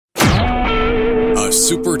a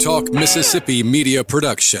Super Talk Mississippi media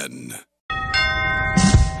production.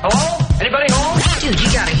 Hello? Anybody home? Dude, you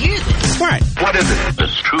gotta hear this. What is it?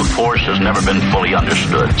 This true force has never been fully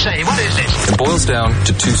understood. Say, what is this? It boils down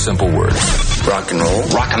to two simple words. Rock and roll.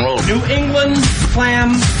 Rock and roll. New England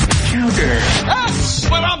clam chowder. That's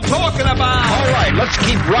what I'm talking about. All right, let's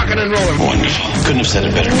keep rocking and rolling. Wonderful. Couldn't have said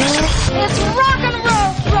it better myself. It's rock and roll,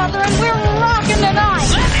 brother, and we're rocking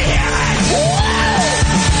tonight. Let me hear it.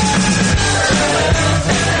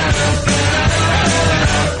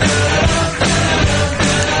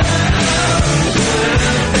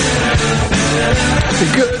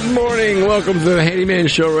 Good morning. Welcome to the Handyman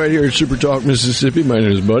Show right here at Super Talk Mississippi. My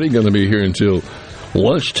name is Buddy. Going to be here until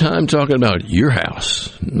lunchtime talking about your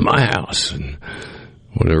house, my house, and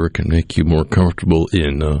whatever can make you more comfortable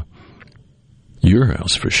in your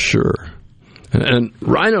house for sure. And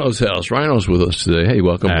Rhino's house. Rhino's with us today. Hey,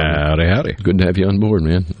 welcome. Howdy, howdy. Good to have you on board,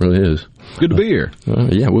 man. It really is. Good to be here.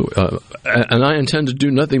 And I intend to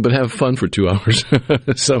do nothing but have fun for 2 hours.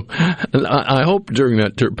 So I hope during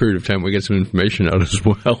that period of time we get some information out as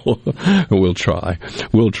well. We'll try.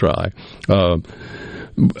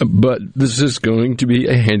 But this is going to be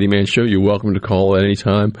a handyman show. You're welcome to call at any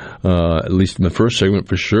time, at least in the first segment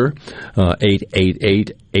for sure.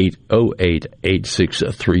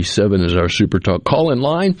 888-808-8637 is our Super Talk call-in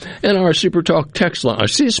line, and our Super Talk text line, our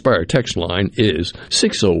C-Spire text line is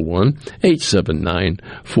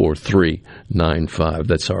 601-879-4395.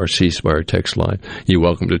 That's our C-Spire text line. You're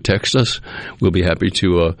welcome to text us. We'll be happy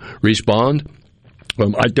to respond.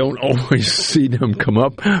 I don't always see them come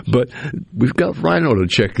up, but we've got Rhino to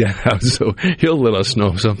check that out, so he'll let us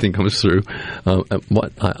know if something comes through.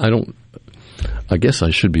 I guess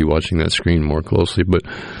I should be watching that screen more closely, but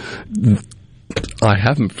I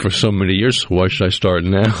haven't for so many years, so why should I start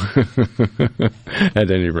now? At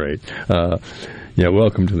any rate,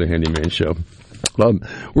 welcome to the Handyman Show.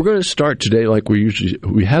 We're going to start today like we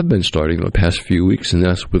have been starting the past few weeks, and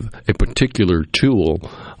that's with a particular tool.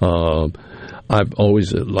 I've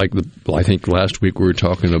always, I think last week we were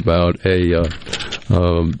talking about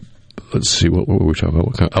let's see, what were we talking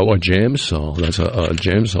about? A jam saw. That's a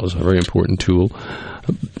jam saw is a very important tool.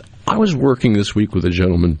 I was working this week with a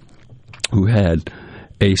gentleman who had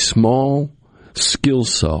a small skill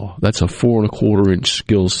saw. That's a 4 1/4-inch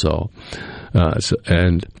skill saw.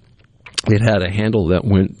 And it had a handle that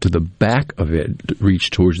went to the back of it,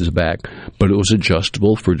 reached towards the back, but it was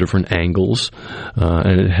adjustable for different angles,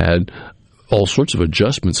 and it had all sorts of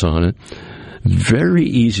adjustments on it. Very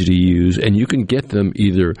easy to use, and you can get them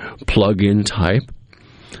either plug-in type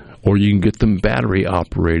or you can get them battery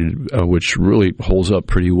operated, which really holds up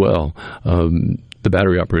pretty well. The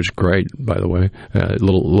battery operated is great, by the way, a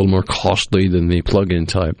little more costly than the plug-in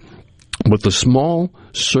type. But the small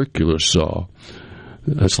circular saw,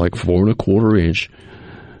 that's like 4 1/4-inch,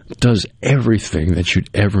 does everything that you'd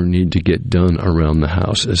ever need to get done around the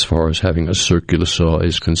house as far as having a circular saw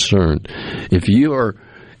is concerned. If your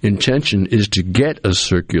intention is to get a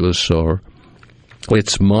circular saw,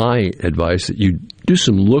 it's my advice that you do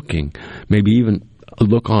some looking, maybe even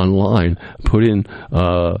look online, put in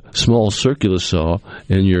small circular saw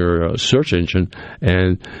in your search engine,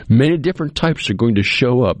 and many different types are going to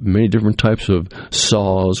show up, many different types of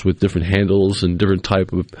saws with different handles and different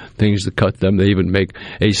type of things to cut them. They even make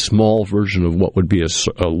a small version of what would be a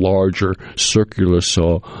larger circular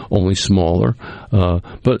saw, only smaller.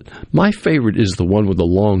 But my favorite is the one with the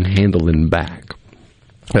long handle in back.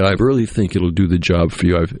 And I really think it'll do the job for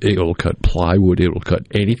you. It'll cut plywood. It'll cut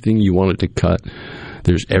anything you want it to cut.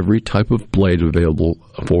 There's every type of blade available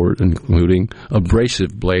for it, including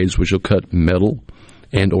abrasive blades, which will cut metal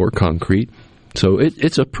and or concrete. So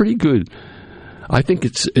it's a pretty good. I think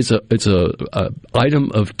it's a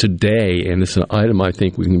item of today, and it's an item I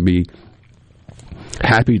think we can be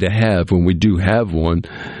happy to have when we do have one,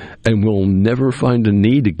 and we'll never find a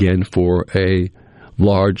need again for a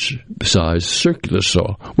large size circular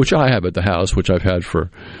saw, which I have at the house, which I've had for,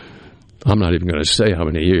 I'm not even going to say how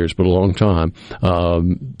many years, but a long time.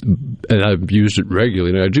 And I've used it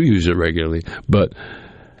regularly, and I do use it regularly. But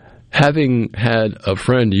having had a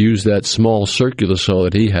friend use that small circular saw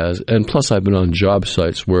that he has, and plus I've been on job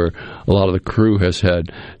sites where a lot of the crew has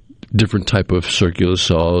had different type of circular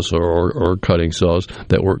saws or cutting saws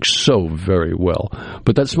that work so very well.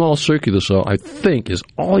 But that small circular saw, I think, is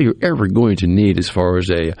all you're ever going to need as far as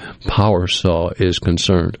a power saw is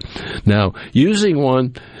concerned. Now, using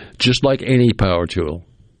one, just like any power tool,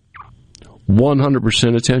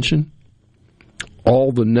 100% attention,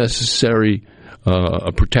 all the necessary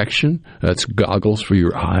protection. That's goggles for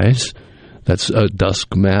your eyes. That's a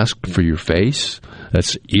dust mask for your face.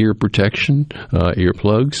 That's ear protection,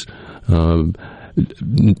 earplugs.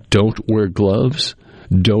 Don't wear gloves.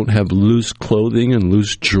 Don't have loose clothing and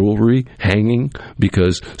loose jewelry hanging,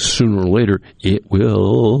 because sooner or later it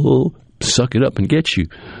will suck it up and get you.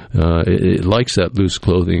 It likes that loose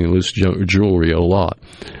clothing and loose jewelry a lot.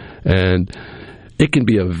 And it can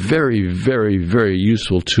be a very, very, very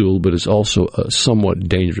useful tool, but it's also a somewhat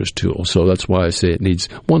dangerous tool. So that's why I say it needs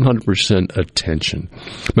 100% attention.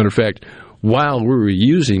 Matter of fact, while we were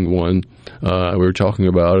using one, we were talking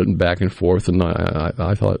about it and back and forth, and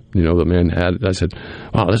I thought, the man had it. I said,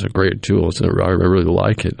 wow, that's a great tool. I really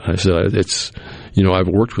like it. I said, it's, I've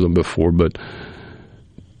worked with them before, but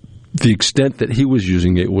the extent that he was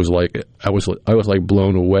using it was like, I was like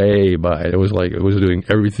blown away by it. It was like it was doing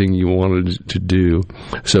everything you wanted to do.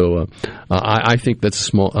 So I think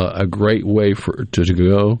that's a great way to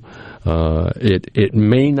go. It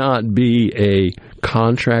may not be a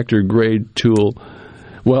contractor grade tool.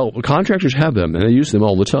 Well, contractors have them, and they use them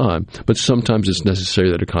all the time. But sometimes it's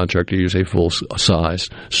necessary that a contractor use a full-size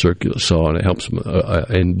circular saw, and it helps him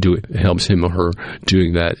helps him or her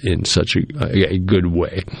doing that in such a good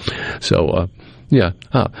way. So, yeah.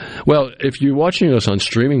 Well, if you're watching us on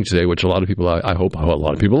streaming today, which a lot of people, I hope a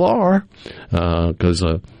lot of people are, because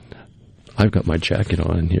I've got my jacket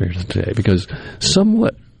on here today, because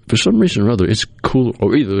for some reason or other, it's cool,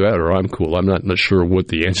 or either that or I'm cool. I'm not sure what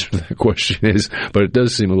the answer to that question is, but it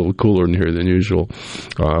does seem a little cooler in here than usual.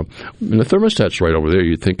 And the thermostat's right over there.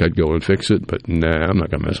 You'd think I'd go and fix it, but nah, I'm not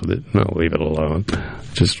going to mess with it. No, leave it alone.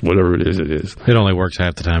 Just whatever it is, it is. It only works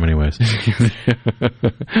half the time anyways.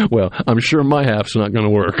 Well, I'm sure my half's not going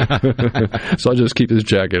to work. So I'll just keep this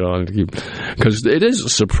jacket on, because it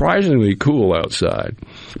is surprisingly cool outside.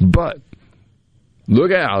 But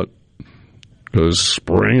look out, because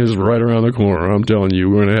spring is right around the corner. I'm telling you,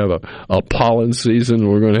 we're going to have a pollen season.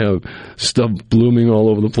 We're going to have stuff blooming all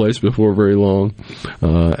over the place before very long.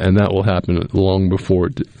 And that will happen long before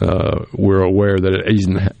we're aware that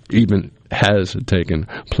it even has taken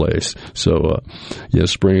place. So,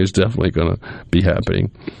 spring is definitely going to be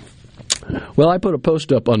happening. Well, I put a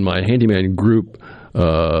post up on my handyman group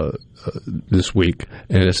this week,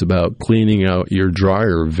 and it's about cleaning out your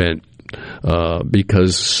dryer vent.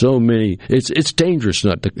 Because so many, it's dangerous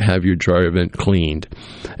not to have your dryer vent cleaned,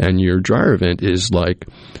 and your dryer vent is like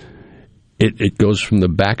it goes from the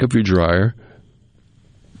back of your dryer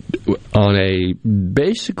on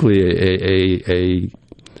basically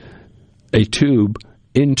a tube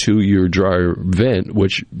into your dryer vent,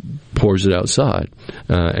 which pours it outside,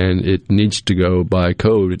 and it needs to go by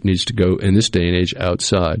code. It needs to go in this day and age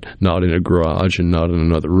outside, not in a garage and not in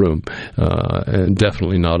another room, and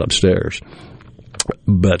definitely not upstairs.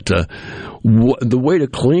 But the way to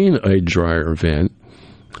clean a dryer vent,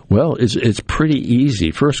 well, it's pretty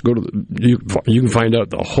easy. First, you can find out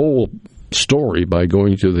the whole story by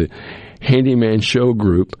going to the Handyman Show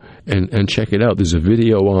group and check it out. There's a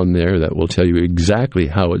video on there that will tell you exactly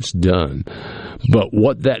how it's done. But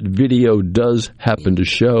what that video does happen to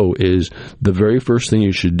show is the very first thing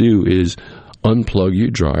you should do is unplug your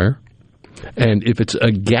dryer. And if it's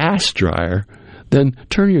a gas dryer, then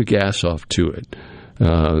turn your gas off to it.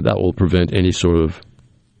 That will prevent any sort of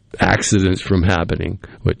accidents from happening,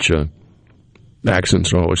 which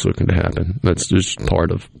accidents are always looking to happen. That's just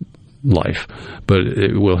part of life, but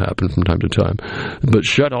it will happen from time to time. But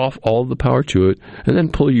shut off all the power to it, and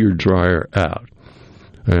then pull your dryer out.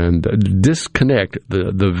 And disconnect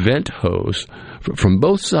the vent hose from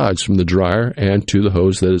both sides, from the dryer and to the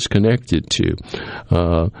hose that it's connected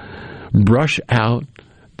to. Brush out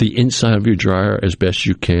the inside of your dryer as best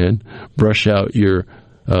you can. Brush out your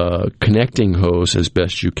connecting hose as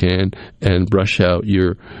best you can, and brush out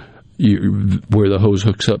where the hose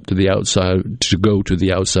hooks up to the outside to go to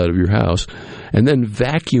the outside of your house, and then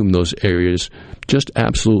vacuum those areas just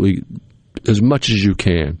absolutely as much as you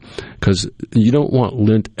can, because you don't want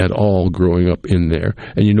lint at all growing up in there,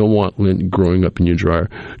 and you don't want lint growing up in your dryer.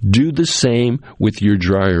 Do the same with your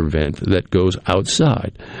dryer vent that goes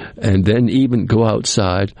outside, and then even go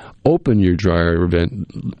outside, open your dryer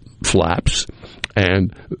vent flaps,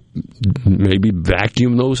 and maybe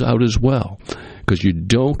vacuum those out as well, because you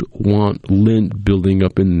don't want lint building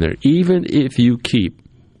up in there. Even if you keep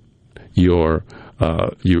your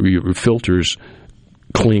filters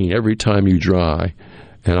clean every time you dry,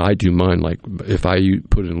 and I do mine, like if I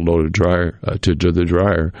put in a load of dryer to the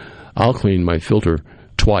dryer, I'll clean my filter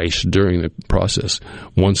twice during the process.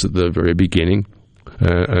 Once at the very beginning,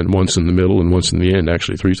 and once in the middle, and once in the end,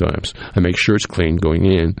 actually 3 times. I make sure it's clean going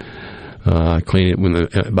in. I clean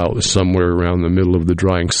it about somewhere around the middle of the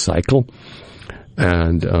drying cycle,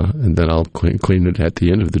 and then I'll clean it at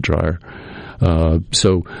the end of the dryer.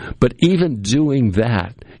 But even doing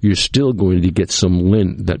that, you're still going to get some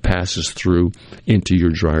lint that passes through into your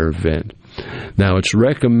dryer vent. Now, it's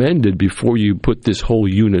recommended before you put this whole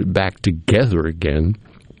unit back together again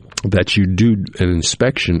that you do an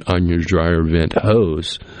inspection on your dryer vent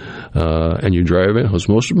hose. And your dryer vent hose,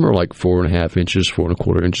 most of them are like 4.5 inches,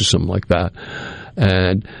 4.25 inches, something like that.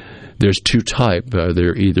 And there's two types.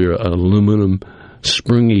 They're either an aluminum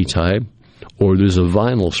springy type or there's a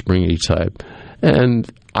vinyl springy type. And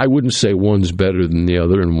I wouldn't say one's better than the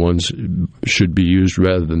other and one's should be used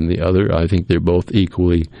rather than the other. I think they're both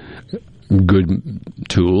equally good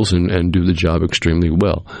tools and do the job extremely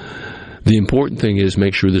well. The important thing is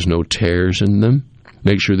make sure there's no tears in them,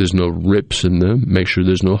 make sure there's no rips in them, make sure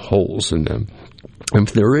there's no holes in them. And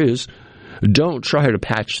if there is, don't try to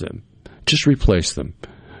patch them. Just replace them.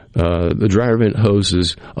 The dryer vent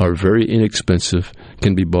hoses are very inexpensive,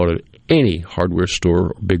 can be bought at any hardware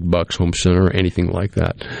store, big box home center, or anything like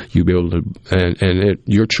that. You'll be able to, and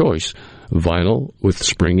your choice, vinyl with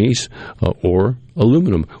springies or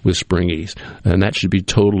aluminum with springies, and that should be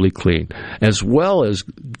totally clean. As well as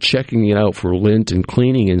checking it out for lint and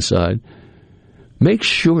cleaning inside, make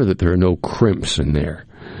sure that there are no crimps in there,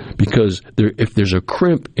 because if there's a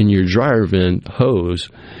crimp in your dryer vent hose,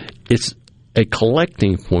 it's a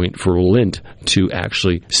collecting point for lint to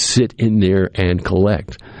actually sit in there and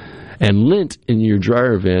collect. And lint in your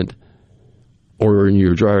dryer vent or in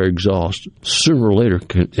your dryer exhaust, sooner or later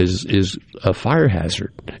is a fire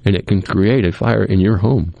hazard, and it can create a fire in your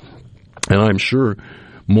home. And I'm sure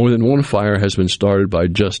more than one fire has been started by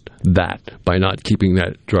just that, by not keeping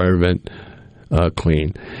that dryer vent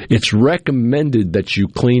clean. It's recommended that you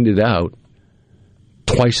clean it out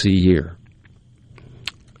twice a year.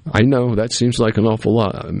 I know that seems like an awful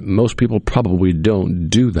lot. Most people probably don't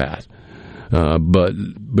do that. But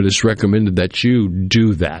it's recommended that you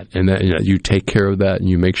do that, and that you take care of that, and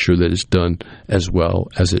you make sure that it's done as well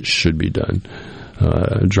as it should be done.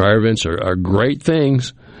 Dryer vents are great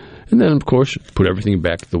things, and then of course put everything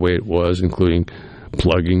back the way it was, including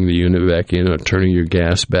plugging the unit back in, or turning your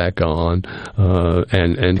gas back on,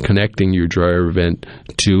 and connecting your dryer vent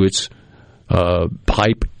to its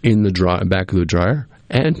pipe in the back of the dryer,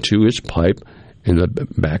 and to its pipe in the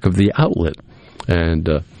back of the outlet, and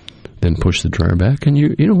then push the dryer back, and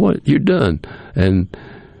you know what? You're done. And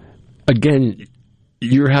again,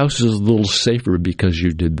 your house is a little safer because you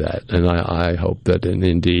did that. And I hope that, and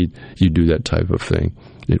indeed, you do that type of thing.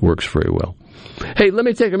 It works very well. Hey, let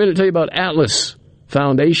me take a minute to tell you about Atlas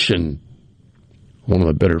Foundation. One of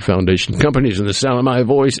the better foundation companies in the sound of my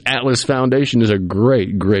voice. Atlas Foundation is a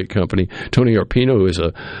great, great company. Tony Arpino is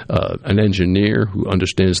an engineer who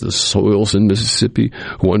understands the soils in Mississippi,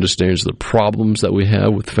 who understands the problems that we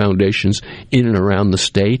have with foundations in and around the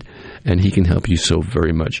state, and he can help you so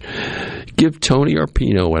very much. Give Tony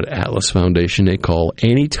Arpino at Atlas Foundation a call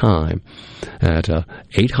anytime at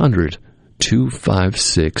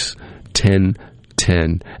 800-256-1010.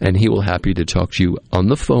 And he will happy to talk to you on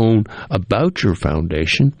the phone about your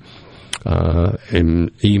foundation.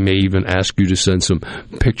 And he may even ask you to send some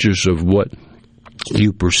pictures of what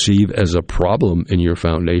you perceive as a problem in your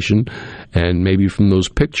foundation. And maybe from those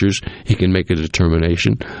pictures, he can make a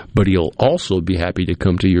determination. But he'll also be happy to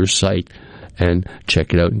come to your site and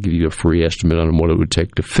check it out and give you a free estimate on what it would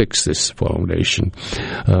take to fix this foundation.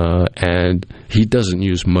 And he doesn't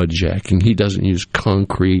use mud jacking. He doesn't use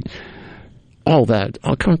concrete. All that,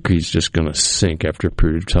 concrete's just going to sink after a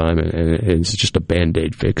period of time, and it's just a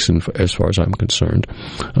Band-Aid fix, as far as I'm concerned.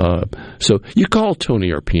 So you call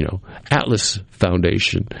Tony Arpino, Atlas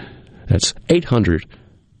Foundation. That's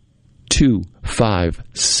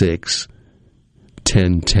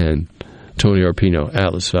 800-256-1010. Tony Arpino,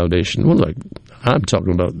 Atlas Foundation. I'm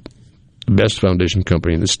talking about the best foundation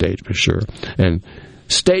company in the state, for sure. And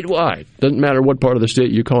statewide, doesn't matter what part of the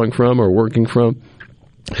state you're calling from or working from,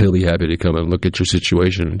 he'll be happy to come and look at your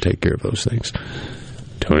situation and take care of those things.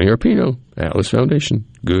 Tony Arpino, Atlas Foundation.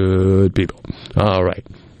 Good people. All right.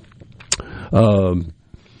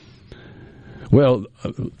 Well,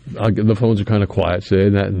 the phones are kind of quiet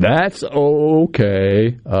saying that. That's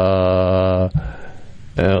okay.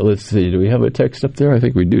 Let's see. Do we have a text up there? I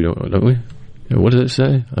think we do, don't we? What does it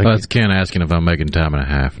say? It's Ken asking if I'm making time and a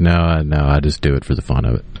half. No, I just do it for the fun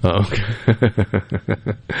of it. Oh,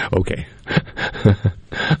 okay. Okay.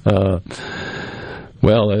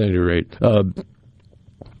 Well, at any rate,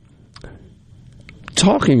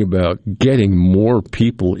 talking about getting more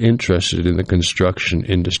people interested in the construction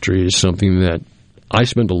industry is something that I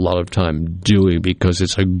spend a lot of time doing because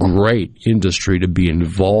it's a great industry to be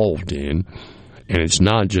involved in. And it's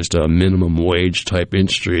not just a minimum wage type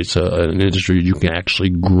industry. It's an industry you can actually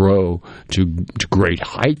grow to great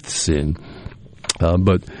heights in.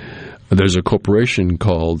 But there's a corporation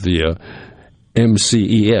called the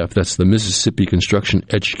MCEF, that's the Mississippi Construction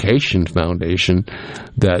Education Foundation,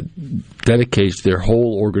 that dedicates their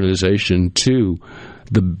whole organization to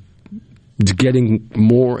getting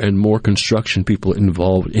more and more construction people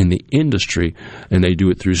involved in the industry, and they do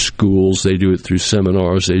it through schools, they do it through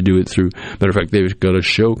seminars, they do it through, matter of fact, they've got a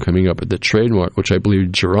show coming up at the Trademark, which I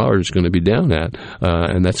believe Gerard is going to be down at,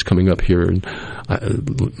 and that's coming up here in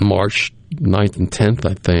March 9th and 10th,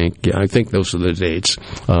 I think. Yeah, I think those are the dates.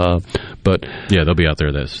 But yeah, they'll be out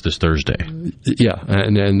there this Thursday. Yeah,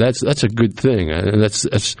 and that's a good thing, and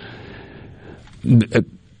that's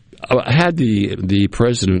I had the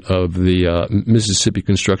president of the Mississippi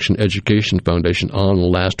Construction Education Foundation on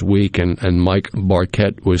last week, and Mike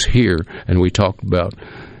Barquette was here, and we talked about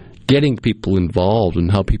getting people involved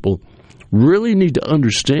and how people really need to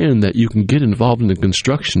understand that you can get involved in the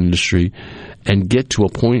construction industry and get to a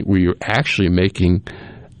point where you're actually making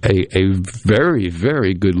a very,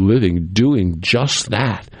 very good living doing just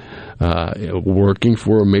that. Working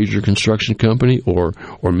for a major construction company, or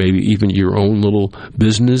maybe even your own little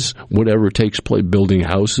business, whatever takes place, building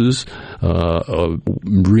houses,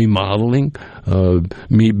 remodeling,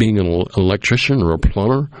 me being an electrician or a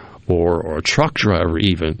plumber or a truck driver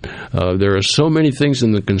even. There are so many things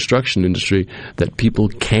in the construction industry that people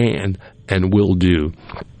can and will do.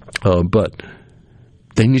 But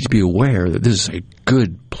they need to be aware that this is a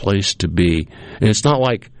good place to be. And it's not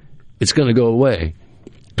like it's going to go away.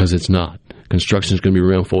 Because it's not. Construction is going to be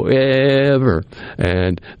around forever,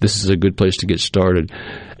 and this is a good place to get started.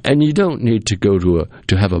 And you don't need to go to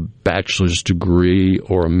have a bachelor's degree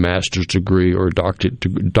or a master's degree or a doctorate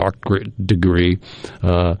degree.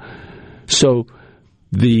 So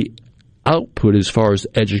the output, as far as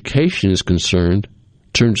education is concerned,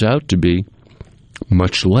 turns out to be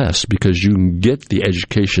much less, because you can get the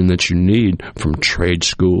education that you need from trade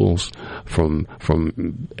schools, from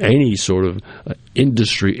any sort of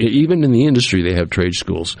industry. Even in the industry, they have trade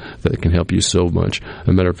schools that can help you so much. As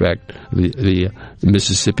a matter of fact, the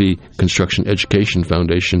Mississippi Construction Education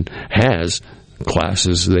Foundation has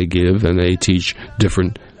classes they give, and they teach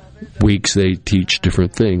different weeks, they teach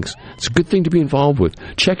different things. It's a good thing to be involved with.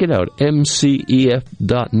 Check it out,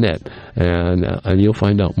 mcef.net, and you'll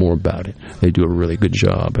find out more about it. They do a really good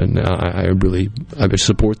job, and I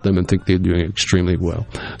support them and think they're doing extremely well.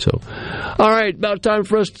 So, all right, about time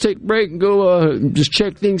for us to take a break and go just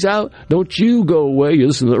check things out. Don't you go away. You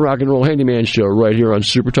listen to the Rock and Roll Handyman Show right here on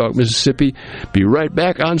Super Talk Mississippi. Be right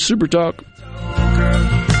back on Super Talk.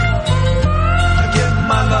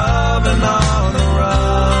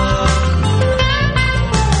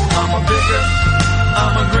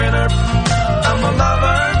 I'm a grinner, I'm a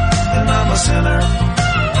lover, and I'm a sinner.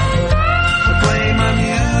 I play my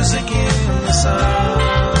music in the sun.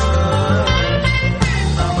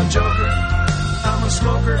 I'm a joker, I'm a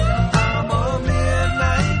smoker, I'm a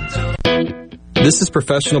midnight. This is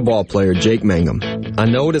professional ball player Jake Mangum. I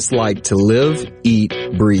know what it's like to live, eat,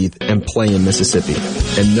 breathe, and play in Mississippi.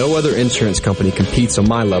 And no other insurance company competes on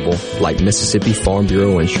my level like Mississippi Farm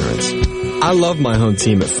Bureau Insurance. I love my home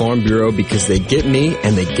team at Farm Bureau because they get me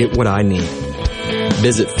and they get what I need.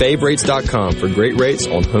 Visit favrates.com for great rates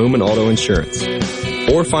on home and auto insurance.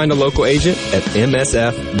 Or find a local agent at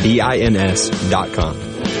msfbins.com.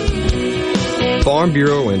 Farm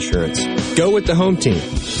Bureau Insurance. Go with the home team.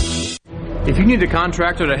 If you need a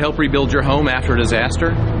contractor to help rebuild your home after a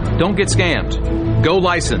disaster, don't get scammed. Go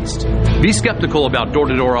licensed. Be skeptical about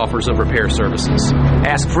door-to-door offers of repair services.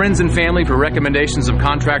 Ask friends and family for recommendations of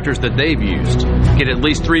contractors that they've used. Get at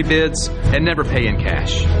least 3 bids and never pay in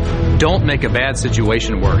cash. Don't make a bad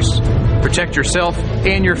situation worse. Protect yourself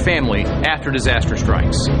and your family after disaster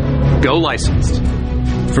strikes. Go licensed.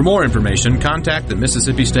 For more information, contact the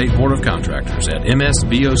Mississippi State Board of Contractors at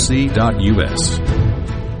msboc.us.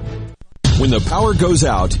 When the power goes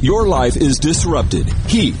out, your life is disrupted.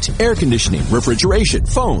 Heat, air conditioning, refrigeration,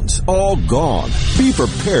 phones, all gone. Be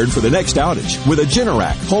prepared for the next outage with a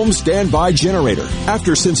Generac home standby generator.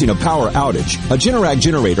 After sensing a power outage, a Generac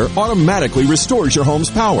generator automatically restores your home's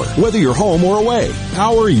power, whether you're home or away.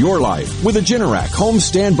 Power your life with a Generac home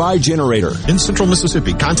standby generator. In Central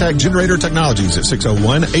Mississippi, contact Generator Technologies at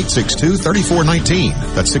 601-862-3419.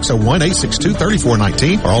 That's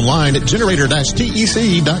 601-862-3419 or online at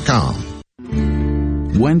generator-tec.com.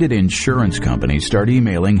 When did insurance companies start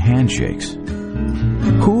emailing handshakes?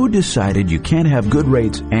 Who decided you can't have good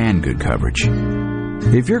rates and good coverage?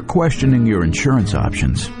 If you're questioning your insurance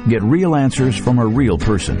options, get real answers from a real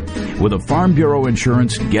person with a Farm Bureau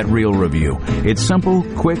Insurance Get Real review. It's simple,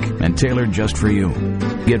 quick, and tailored just for you.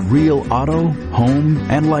 Get real auto, home,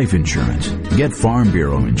 and life insurance. Get Farm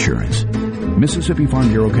Bureau Insurance. Mississippi Farm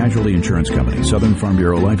Bureau Casualty Insurance Company, Southern Farm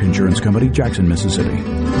Bureau Life Insurance Company, Jackson, Mississippi.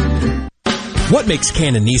 What makes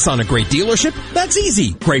Cannon Nissan a great dealership? That's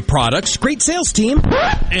easy. Great products, great sales team,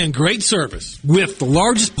 and great service with the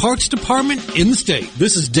largest parts department in the state.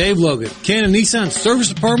 This is Dave Logan. Cannon Nissan's service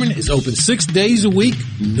department is open 6 days a week.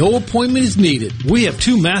 No appointment is needed. We have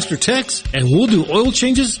 2 master techs, and we'll do oil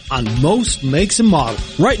changes on most makes and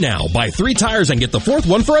models. Right now, buy 3 tires and get the 4th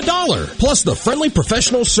one for $1. Plus the friendly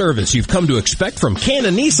professional service you've come to expect from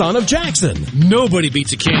Cannon Nissan of Jackson. Nobody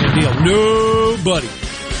beats a Cannon deal. Nobody.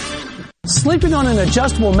 Sleeping on an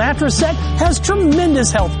adjustable mattress set has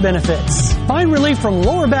tremendous health benefits. Find relief from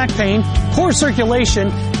lower back pain, poor circulation,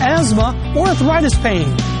 asthma, or arthritis pain.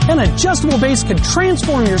 An adjustable base can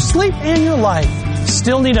transform your sleep and your life.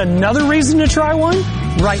 Still need another reason to try one?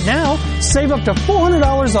 Right now, save up to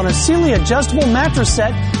 $400 on a Sealy adjustable mattress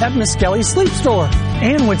set at Miskelly Sleep Store.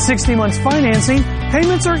 And with 60 months financing,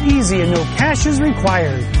 payments are easy and no cash is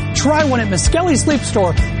required. Try one at Miskelly Sleep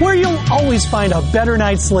Store, where you'll always find a better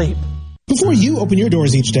night's sleep. Before you open your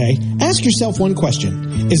doors each day, ask yourself one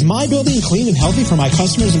question. Is my building clean and healthy for my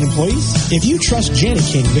customers and employees? If you trust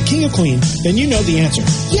Jani-King, the king of clean, then you know the answer.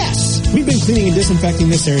 Yes! We've been cleaning and disinfecting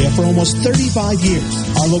this area for almost 35 years.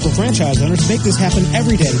 Our local franchise owners make this happen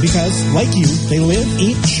every day because, like you, they live,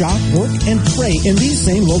 eat, shop, work, and pray in these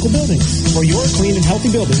same local buildings. For your clean and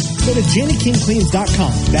healthy building, go to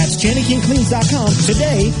JannyKingCleans.com. That's JannyKingCleans.com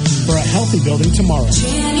today for a healthy building tomorrow.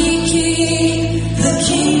 Jani King, the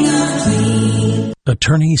king of clean.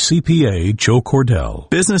 Attorney CPA Joe Cordell.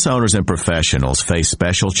 Business owners and professionals face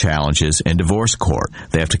special challenges in divorce court.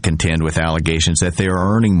 They have to contend with allegations that they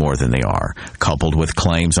are earning more than they are, coupled with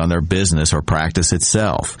claims on their business or practice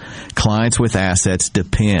itself. Clients with assets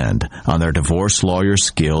depend on their divorce lawyer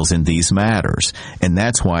skills in these matters, and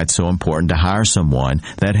that's why it's so important to hire someone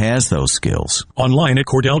that has those skills. Online at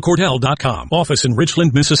CordellCordell.com. Office in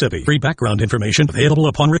Richland, Mississippi. Free background information available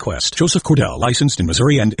upon request. Joseph Cordell, licensed in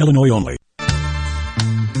Missouri and Illinois only.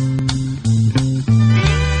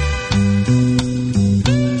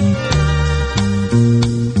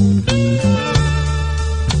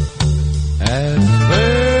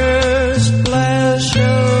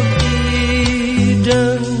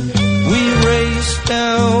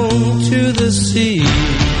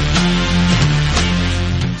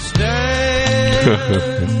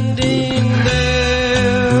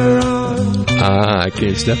 I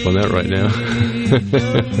can't step on that right now.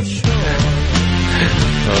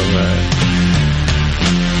 All right.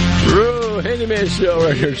 Handyman Show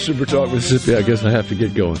right here at Super Talk Mississippi. I guess I have to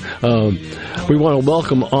get going. We want to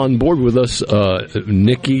welcome on board with us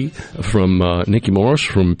Nikki Morris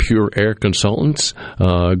from Pure Air Consultants.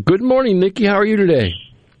 Good morning, Nikki. How are you today?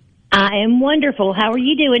 I am wonderful. How are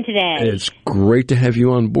you doing today? It's great to have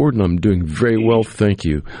you on board, and I'm doing very well, thank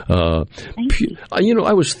you. Thank you.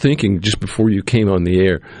 I was thinking just before you came on the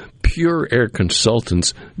air, Pure Air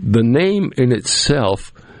Consultants, the name in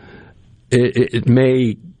itself, it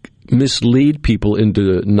may mislead people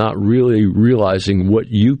into not really realizing what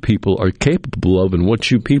you people are capable of and what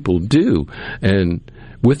you people do. And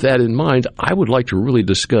with that in mind, I would like to really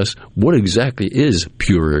discuss what exactly is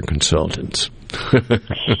Pure Air Consultants.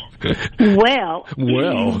 Well,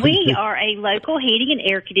 we are a local heating and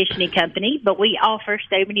air conditioning company, but we offer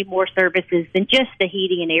so many more services than just the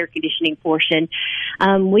heating and air conditioning portion.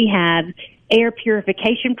 We have air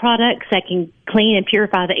purification products that can clean and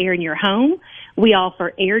purify the air in your home. We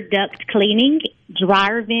offer air duct cleaning,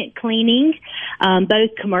 dryer vent cleaning,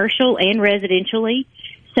 both commercial and residentially.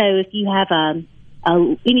 So if you have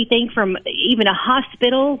anything from even a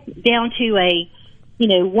hospital down to a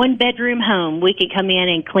one-bedroom home, we can come in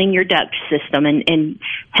and clean your duct system and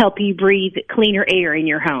help you breathe cleaner air in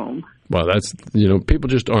your home. Well, that's, people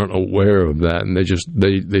just aren't aware of that, and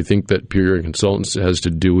they think that Pure Air Consultants has to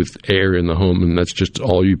do with air in the home, and that's just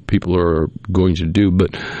all you people are going to do.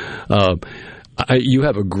 But you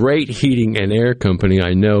have a great heating and air company,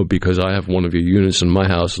 I know, because I have one of your units in my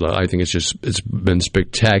house. I think it's been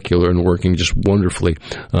spectacular and working just wonderfully,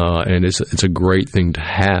 and it's a great thing to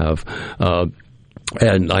have.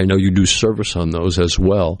 And I know you do service on those as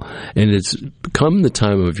well. And it's come the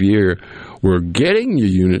time of year where getting your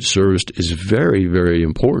unit serviced is very, very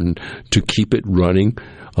important to keep it running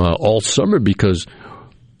all summer, because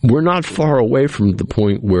we're not far away from the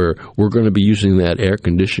point where we're going to be using that air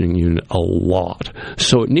conditioning unit a lot.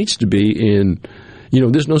 So it needs to be in,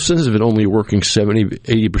 there's no sense of it only working 70,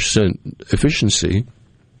 80% efficiency.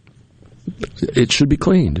 It should be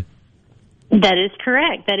cleaned. That is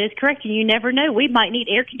correct. That is correct. And you never know. We might need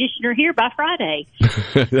air conditioner here by Friday.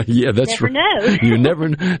 Yeah, that's never right. know. You never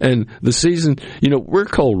know. And the season, we're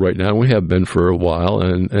cold right now. We have been for a while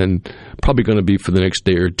and probably going to be for the next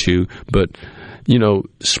day or two. But,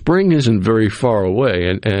 spring isn't very far away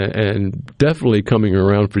and definitely coming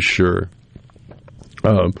around for sure.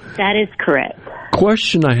 That is correct.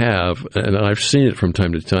 Question I have, and I've seen it from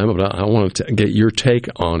time to time, but I want to get your take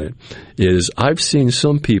on it, is I've seen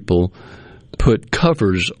some people put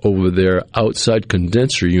covers over their outside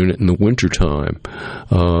condenser unit in the wintertime.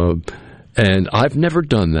 And I've never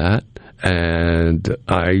done that, and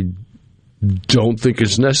I don't think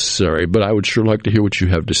it's necessary, but I would sure like to hear what you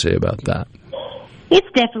have to say about that.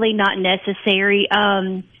 It's definitely not necessary.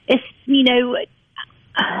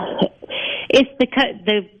 It's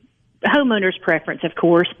the homeowner's preference, of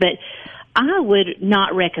course, but I would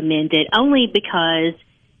not recommend it only because,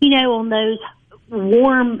 on those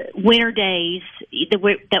warm winter days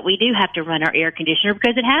that we do have to run our air conditioner,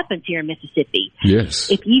 because it happens here in Mississippi. Yes.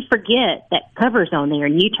 If you forget that cover's on there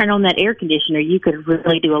and you turn on that air conditioner, you could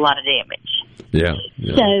really do a lot of damage. Yeah.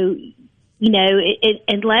 So,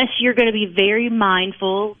 unless you're going to be very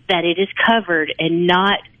mindful that it is covered and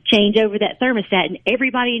not change over that thermostat, and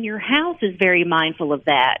everybody in your house is very mindful of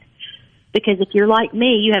that. Because if you're like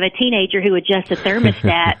me, you have a teenager who adjusts the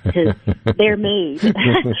thermostat to their mood. So,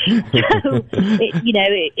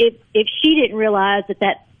 if she didn't realize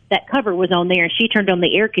that cover was on there and she turned on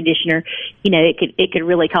the air conditioner, it could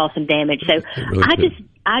really cause some damage. So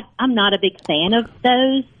I'm not a big fan of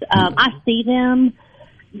those. I see them.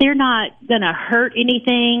 They're not going to hurt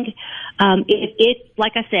anything. If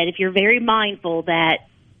like I said, if you're very mindful that,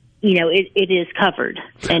 it is covered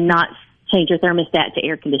and not change your thermostat to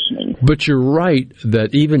air conditioning. But you're right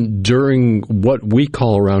that even during what we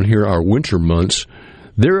call around here our winter months,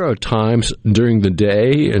 there are times during the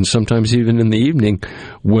day and sometimes even in the evening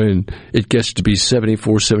when it gets to be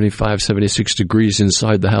 74, 75, 76 degrees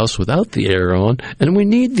inside the house without the air on, and we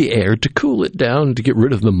need the air to cool it down, to get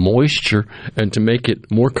rid of the moisture, and to make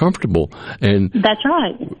it more comfortable. And that's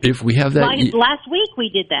right. If we have that... Last week we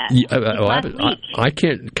did that. I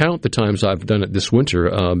can't count the times I've done it this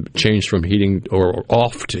winter, changed from heating or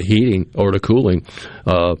off to heating or to cooling.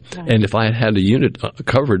 Right. And if I had a unit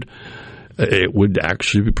covered, it would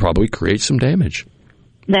actually probably create some damage.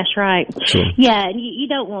 That's right. So. Yeah, you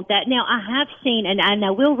don't want that. Now, I have seen, and I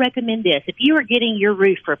will recommend this, if you are getting your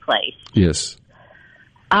roof replaced, yes,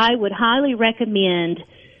 I would highly recommend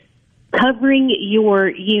covering your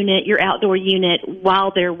unit, your outdoor unit,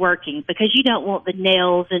 while they're working, because you don't want the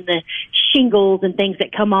nails and the shingles and things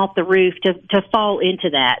that come off the roof to fall into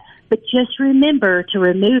that. But just remember to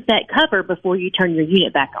remove that cover before you turn your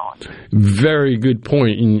unit back on. Very good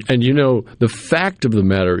point. And the fact of the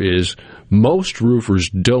matter is most roofers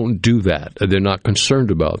don't do that. They're not concerned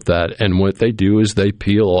about that. And what they do is they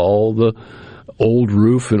peel all the old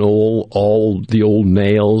roof and all the old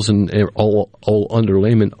nails and all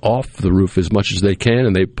underlayment off the roof as much as they can,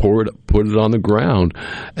 and they put it on the ground,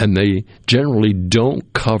 and they generally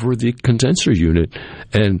don't cover the condenser unit.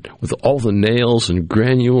 And with all the nails and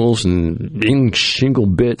granules and shingle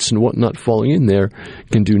bits and whatnot falling in there,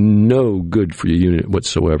 can do no good for your unit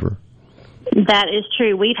whatsoever. That is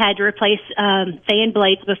true. We've had to replace fan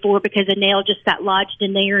blades before because a nail just got lodged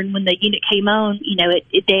in there, and when the unit came on,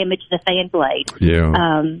 it damaged the fan blade. Yeah.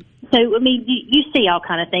 So, I mean, you see all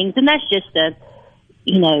kind of things, and that's just that's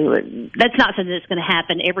not something that's going to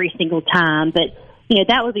happen every single time, but,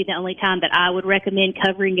 that would be the only time that I would recommend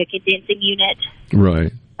covering a condensing unit.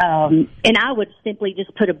 Right. And I would simply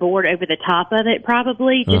just put a board over the top of it,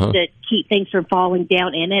 probably, just to keep things from falling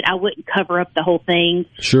down in it. I wouldn't cover up the whole thing.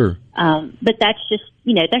 Sure. But that's just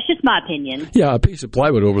my opinion. Yeah, a piece of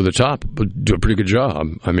plywood over the top would do a pretty good job.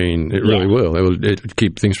 I mean, it really will. It would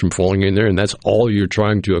keep things from falling in there, and that's all you're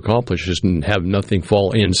trying to accomplish, is have nothing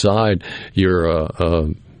fall inside your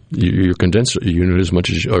condenser unit as much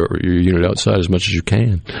as, or your unit outside as much as you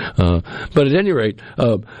can. But at any rate,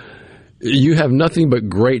 you have nothing but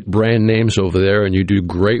great brand names over there, and you do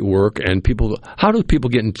great work. And how do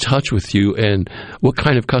people get in touch with you, and what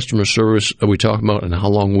kind of customer service are we talking about, and how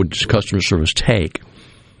long would customer service take?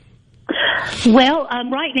 Well,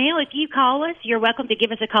 right now, if you call us, you're welcome to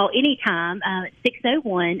give us a call anytime.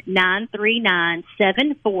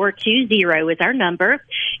 601-939-7420 is our number.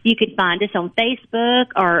 You can find us on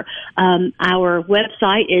Facebook, or our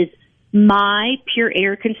website is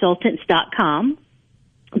mypureairconsultants.com.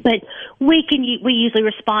 But we usually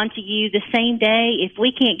respond to you the same day. If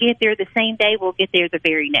we can't get there the same day, we'll get there the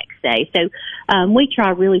very next day. So we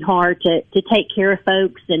try really hard to take care of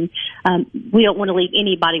folks, and we don't want to leave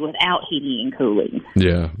anybody without heating and cooling.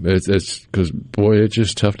 Yeah, it's because, boy, it's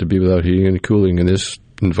just tough to be without heating and cooling in this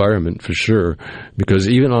environment for sure. Because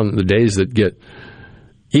even on the days that get,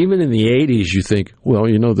 even in the 80s, you think, well,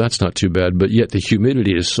 that's not too bad. But yet the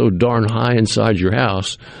humidity is so darn high inside your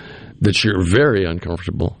house that you're very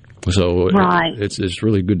uncomfortable. So right. It's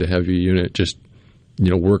really good to have your unit just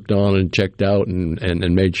worked on and checked out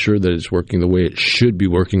and made sure that it's working the way it should be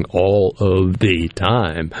working all of the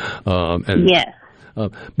time. Yes.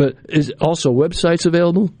 But is also websites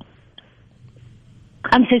available?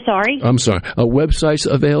 I'm so sorry? I'm sorry. Websites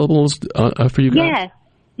available for you guys?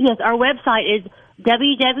 Yes. Our website is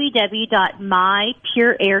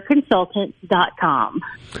www.mypureairconsultants.com.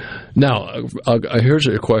 Now, here's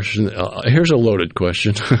a question. Here's a loaded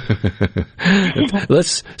question.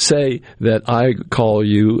 Let's say that I call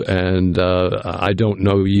you and I don't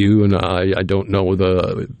know you and I don't know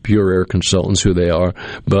the Pure Air Consultants, who they are,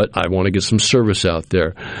 but I want to get some service out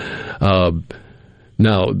there.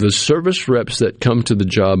 Now, the service reps that come to the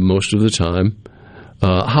job most of the time,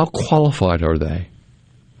 how qualified are they?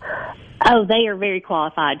 Oh, they are very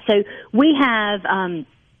qualified. So we have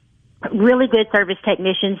really good service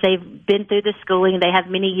technicians. They've been through the schooling. They have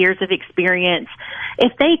many years of experience.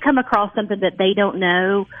 If they come across something that they don't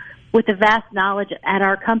know, with the vast knowledge at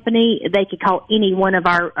our company, they could call any one of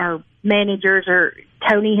our managers or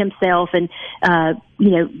Tony himself and,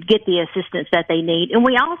 get the assistance that they need. And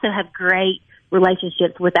we also have great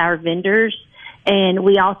relationships with our vendors, and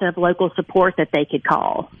we also have local support that they could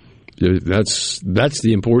call. That's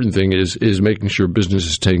the important thing is making sure business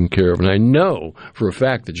is taken care of. And I know for a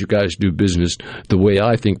fact that you guys do business the way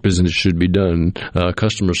I think business should be done.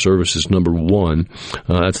 Customer service is number one.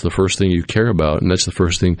 That's the first thing you care about, and that's the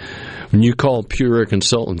first thing. When you call Pure Air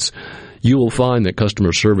Consultants, you will find that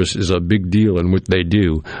customer service is a big deal in what they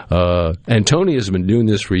do. And Tony has been doing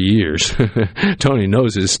this for years. Tony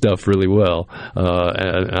knows his stuff really well.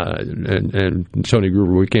 And Tony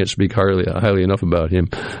Gruber, we can't speak highly enough about him.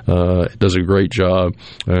 Does a great job,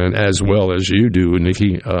 and as well as you do,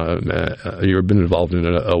 Nikki. You've been involved in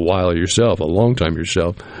it a while yourself, a long time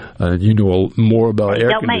yourself. You know more about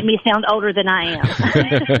air conditioning. Don't make me sound older than I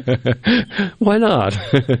am. Why not?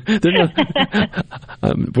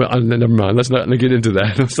 Never mind. Let's not get into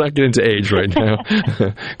that. Let's not get into age right now,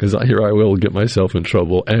 because here I will get myself in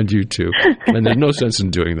trouble, and you too. And there's no sense in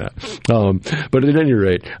doing that. But at any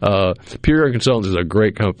rate, Pure Air Consultants is a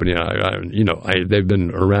great company. They've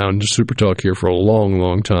been around Super Talk here for a long,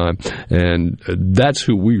 long time, and that's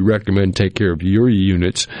who we recommend take care of your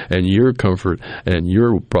units and your comfort and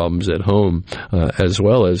your problems at home, as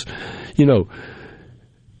well as,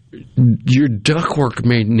 your ductwork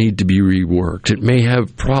may need to be reworked. It may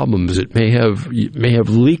have problems. It may have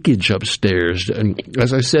leakage upstairs. And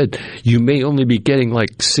as I said, you may only be getting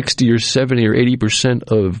like 60 or 70 or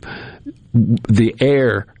 80% of the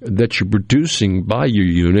air that you're producing by your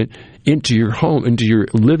unit into your home, into your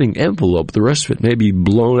living envelope. The rest of it may be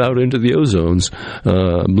blown out into the ozones,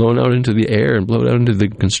 blown out into the air, and blown out into the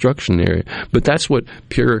construction area. But that's what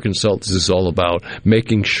Pure Air Consultants is all about,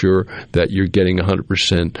 making sure that you're getting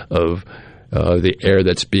 100% of the air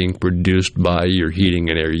that's being produced by your heating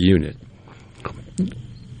and air unit.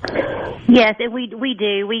 Yes, we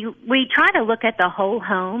do. We try to look at the whole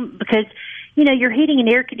home, because your heating and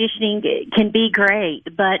air conditioning can be great,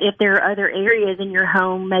 but if there are other areas in your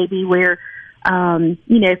home, maybe where,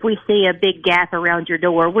 if we see a big gap around your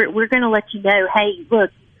door, we're going to let you know, hey,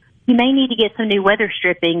 look, you may need to get some new weather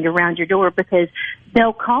stripping around your door, because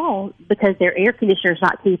they'll call because their air conditioner's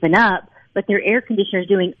not keeping up, but their air conditioner is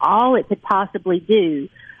doing all it could possibly do,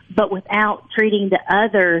 but without treating the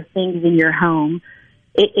other things in your home,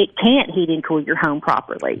 it can't heat and cool your home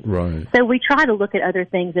properly. Right. So we try to look at other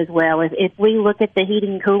things as well. If we look at the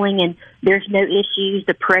heating and cooling and there's no issues,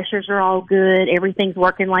 the pressures are all good, everything's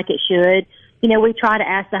working like it should, we try to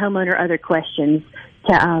ask the homeowner other questions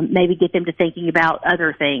to maybe get them to thinking about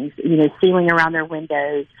other things, sealing around their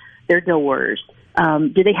windows, their doors.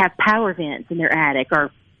 Do they have power vents in their attic,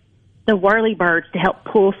 or the whirlybirds to help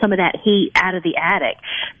pull some of that heat out of the attic?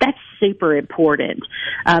 That's super important,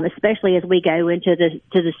 especially as we go into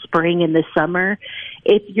the spring and the summer.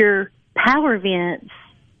 If your power vents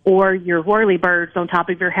or your whirlybirds on top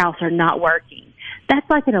of your house are not working, that's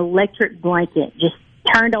like an electric blanket just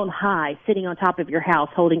turned on high, sitting on top of your house,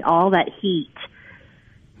 holding all that heat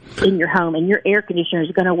in your home, and your air conditioner is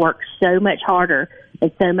going to work so much harder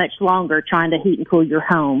and so much longer trying to heat and cool your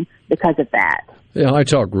home because of that. Yeah, I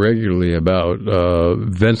talk regularly about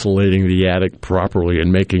ventilating the attic properly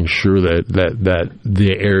and making sure that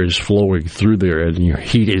the air is flowing through there and your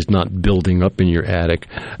heat is not building up in your attic.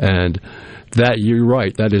 And that, you're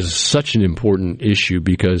right, that is such an important issue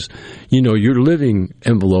because, your living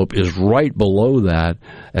envelope is right below that,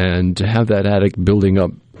 and to have that attic building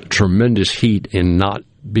up tremendous heat and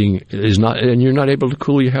and you're not able to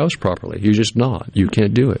cool your house properly. You're just not. You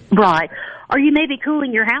can't do it. Right. Or you may be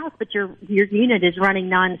cooling your house, but your unit is running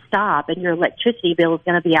nonstop, and your electricity bill is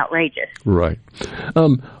going to be outrageous. Right.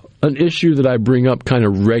 An issue that I bring up kind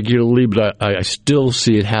of regularly, but I still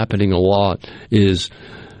see it happening a lot, is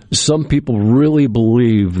some people really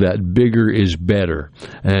believe that bigger is better.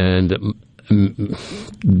 And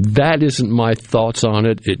that isn't my thoughts on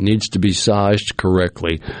it. It needs to be sized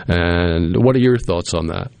correctly. And what are your thoughts on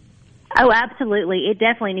that? Oh, absolutely. It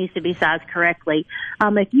definitely needs to be sized correctly.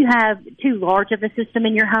 If you have too large of a system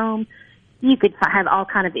in your home, you could have all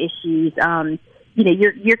kind of issues.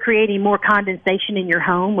 You're creating more condensation in your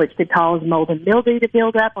home, which could cause mold and mildew to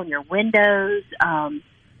build up on your windows.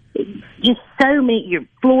 Just so many. Your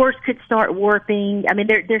floors could start warping. I mean,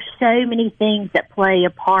 there's so many things that play a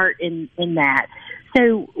part in that.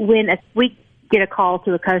 So when we get a call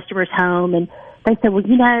to a customer's home and they say, well,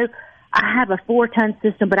 I have a 4-ton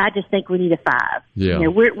system, but I just think we need a 5. Yeah.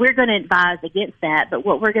 We're going to advise against that, but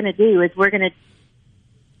what we're going to do is we're going to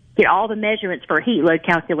get all the measurements for a heat load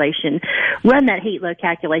calculation, run that heat load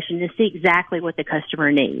calculation to see exactly what the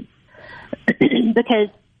customer needs. Because,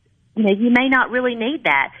 you may not really need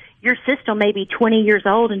that. Your system may be 20 years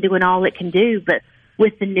old and doing all it can do, but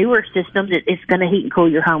with the newer systems, it's going to heat and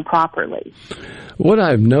cool your home properly. What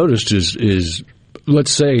I've noticed is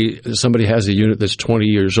let's say somebody has a unit that's 20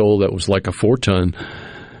 years old that was like a 4-ton,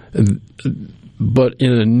 but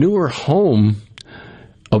in a newer home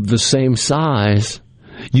of the same size,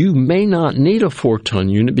 you may not need a 4-ton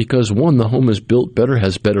unit because, one, the home is built better,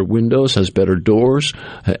 has better windows, has better doors,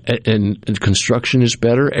 and construction is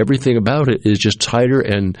better. Everything about it is just tighter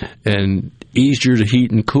and easier to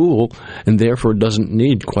heat and cool, and therefore doesn't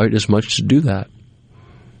need quite as much to do that.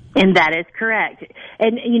 And that is correct.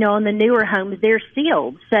 And, on the newer homes, they're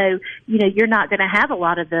sealed. So, you're not going to have a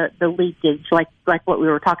lot of the leakage like what we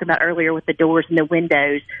were talking about earlier with the doors and the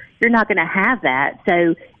windows. You're not going to have that.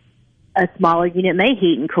 So a smaller unit may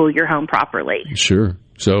heat and cool your home properly. Sure.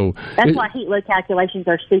 So that's why heat load calculations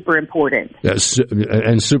are super important. Yes,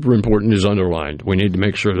 and super important is underlined. We need to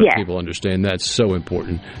make sure that people understand that's so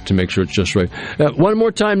important to make sure it's just right. One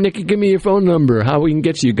more time, Nikki, give me your phone number, how we can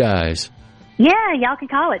get to you guys. Yeah, y'all can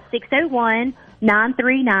call it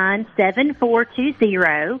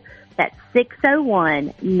 601-939-7420. That's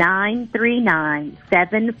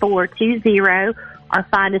 601-939-7420. Or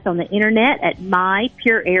find us on the internet at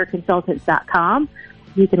mypureairconsultants.com.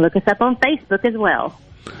 You can look us up on Facebook as well.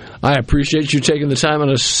 I appreciate you taking the time on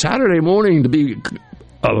a Saturday morning to be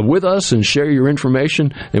with us and share your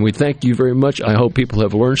information, and we thank you very much. I hope people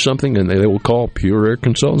have learned something, and they will call Pure Air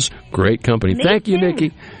Consultants. Great company. Thank you,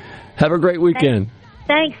 Nikki. Have a great weekend.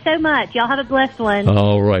 Thanks so much. Y'all have a blessed one.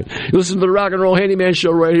 All right. Listen to the Rock and Roll Handyman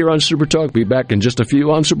Show right here on Super Talk. Be back in just a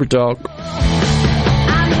few on Super Talk.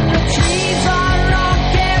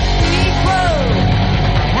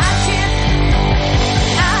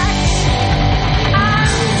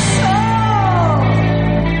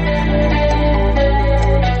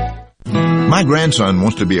 My grandson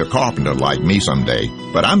wants to be a carpenter like me someday,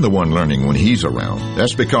 but I'm the one learning when he's around.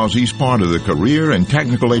 That's because he's part of the career and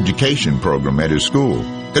technical education program at his school.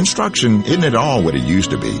 Construction isn't at all what it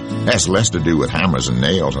used to be. Has less to do with hammers and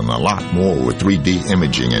nails and a lot more with 3D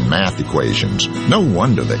imaging and math equations. No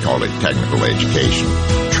wonder they call it technical education.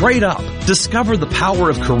 Trade up. Discover the power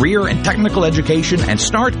of career and technical education and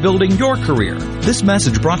start building your career. This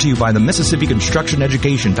message brought to you by the Mississippi Construction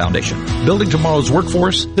Education Foundation. Building tomorrow's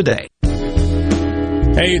workforce today.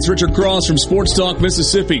 Hey, it's Richard Cross from Sports Talk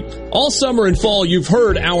Mississippi. All summer and fall, you've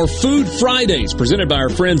heard our Food Fridays presented by our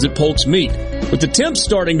friends at Polk's Meat. With the temps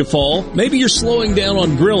starting to fall, maybe you're slowing down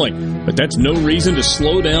on grilling, but that's no reason to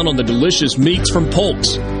slow down on the delicious meats from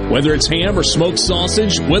Polk's. Whether it's ham or smoked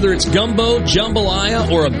sausage, whether it's gumbo,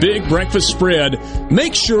 jambalaya, or a big breakfast spread,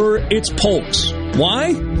 make sure it's Polk's. Why?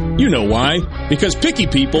 You know why. Because picky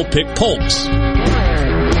people pick Polk's.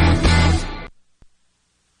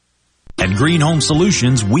 At Green Home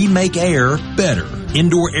Solutions, we make air better.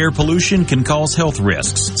 Indoor air pollution can cause health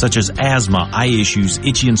risks, such as asthma, eye issues,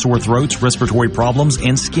 itchy and sore throats, respiratory problems,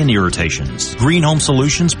 and skin irritations. Green Home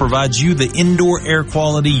Solutions provides you the indoor air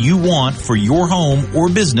quality you want for your home or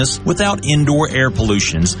business without indoor air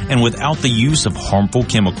pollutions and without the use of harmful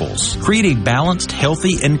chemicals. Create a balanced,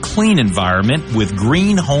 healthy, and clean environment with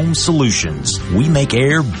Green Home Solutions. We make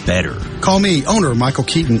air better. Call me, owner Michael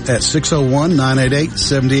Keaton, at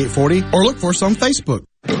 601-988-7840 or look for us on Facebook.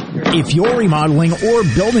 If you're remodeling or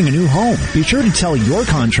building a new home, be sure to tell your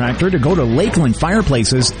contractor to go to Lakeland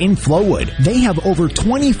Fireplaces in Flowood. They have over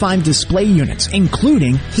 25 display units,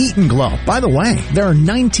 including heat and glow. By the way, there are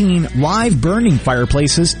 19 live burning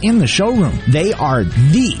fireplaces in the showroom. They are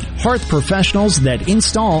the hearth professionals that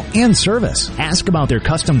install and service. Ask about their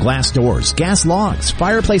custom glass doors, gas logs,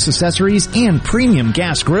 fireplace accessories, and premium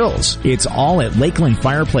gas grills. It's all at Lakeland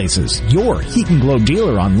Fireplaces, your heat and glow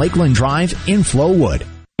dealer on Lakeland Drive in Flowood.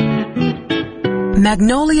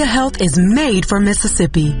 Magnolia Health is made for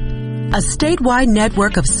Mississippi. A statewide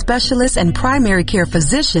network of specialists and primary care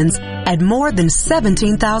physicians at more than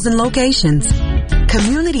 17,000 locations.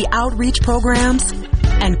 Community outreach programs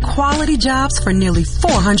and quality jobs for nearly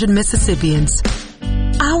 400 Mississippians.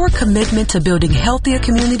 Our commitment to building healthier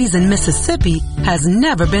communities in Mississippi has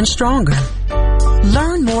never been stronger.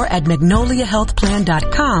 Learn more at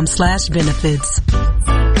magnoliahealthplan.com/benefits.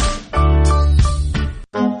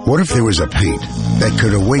 What if there was a paint that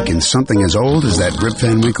could awaken something as old as that Rip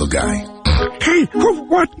Van Winkle guy? Hey,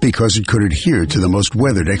 what? Because it could adhere to the most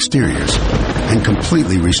weathered exteriors and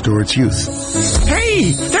completely restore its youth.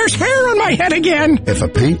 Hey, there's hair on my head again! If a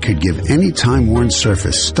paint could give any time-worn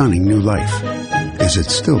surface stunning new life, is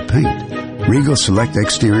it still paint? Regal Select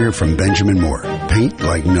Exterior from Benjamin Moore. Paint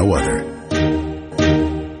like no other.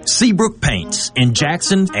 Seabrook Paints in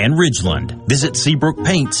Jackson and Ridgeland. Visit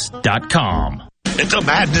SeabrookPaints.com. It's a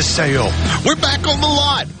madness sale. We're back on the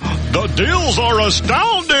lot. The deals are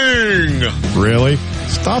astounding. Really?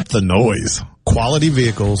 Stop the noise. Quality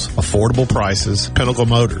vehicles, affordable prices, Pinnacle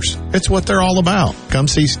Motors. It's what they're all about. Come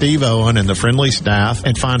see Steve Owen and the friendly staff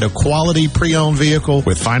and find a quality pre-owned vehicle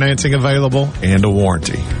with financing available and a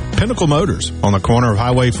warranty. Pinnacle Motors on the corner of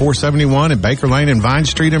Highway 471 and Baker Lane and Vine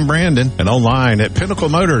Street in Brandon, and online at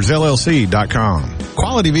PinnacleMotorsLLC.com.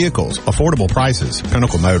 Quality vehicles, affordable prices,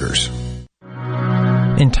 Pinnacle Motors.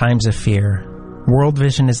 In times of fear, World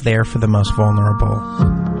Vision is there for the most vulnerable.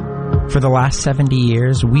 For the last 70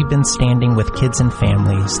 years, we've been standing with kids and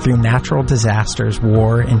families through natural disasters,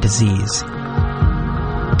 war, and disease,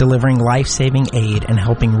 delivering life-saving aid and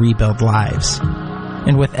helping rebuild lives.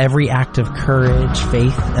 And with every act of courage,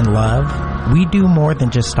 faith, and love, we do more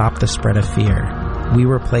than just stop the spread of fear. We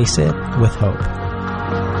replace it with hope.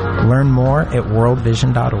 Learn more at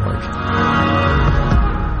worldvision.org.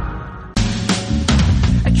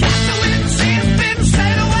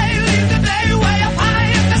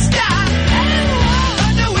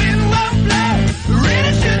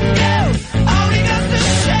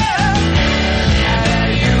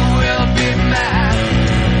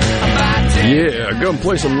 Yeah, go and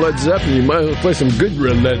play some Led Zeppelin. You might as well play some good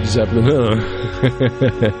Led Zeppelin, huh?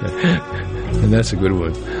 And that's a good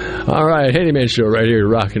one. All right, Handyman Show right here,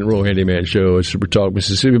 Rock and Roll Handyman Show at Super Talk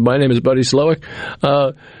Mississippi. My name is Buddy Slowick.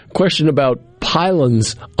 Question about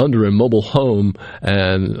pylons under a mobile home,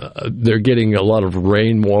 and they're getting a lot of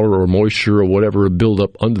rainwater or moisture or whatever build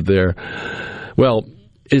up under there. Well,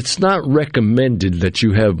 it's not recommended that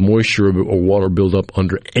you have moisture or water build up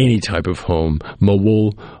under any type of home,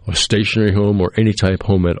 mobile or stationary home or any type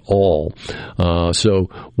home at all. So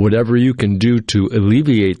whatever you can do to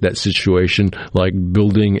alleviate that situation, like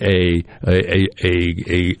building a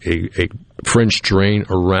French drain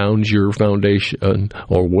around your foundation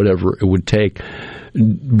or whatever it would take,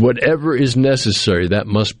 whatever is necessary, that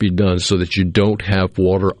must be done so that you don't have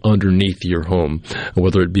water underneath your home,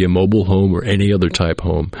 whether it be a mobile home or any other type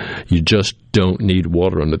home. You just don't need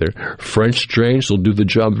water under there. French drains will do the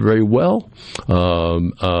job very well.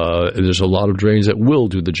 There's a lot of drains that will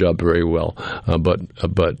do the job very well, but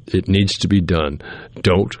it needs to be done.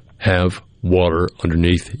 Don't have water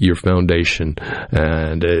underneath your foundation,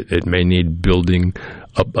 and it may need building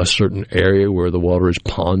up a certain area where the water is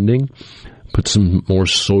ponding. Put some more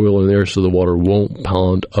soil in there so the water won't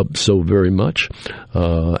pond up so very much.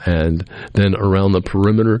 And then around the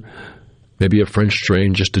perimeter, maybe a French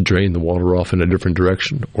drain just to drain the water off in a different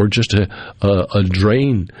direction, or just a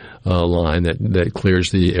drain line that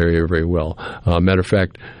clears the area very well. Matter of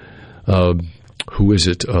fact, who is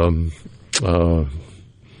it?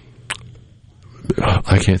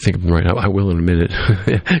 I can't think of them right now. I will in a minute.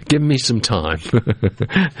 Give me some time.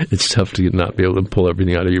 It's tough to not be able to pull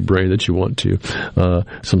everything out of your brain that you want to.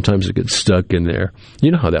 Sometimes it gets stuck in there.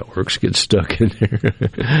 You know how that works. It gets stuck in there.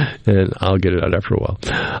 And I'll get it out after a while.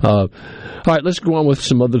 All right, let's go on with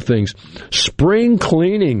some other things. Spring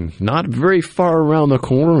cleaning. Not very far around the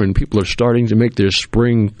corner, and people are starting to make their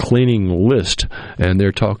spring cleaning list. And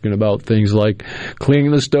they're talking about things like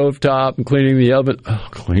cleaning the stovetop and cleaning the oven. Oh,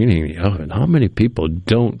 cleaning the oven. How many people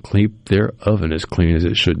don't keep their oven as clean as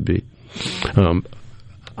it should be?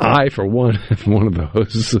 I, for one, am one of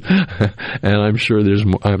those, and I'm sure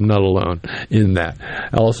I'm not alone in that.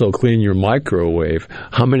 Also, clean your microwave.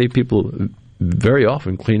 How many people very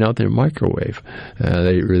often clean out their microwave?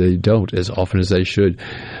 They really don't as often as they should.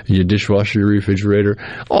 Your dishwasher, your refrigerator,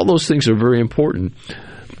 all those things are very important.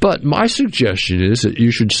 But my suggestion is that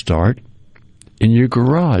you should start in your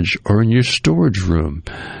garage or in your storage room.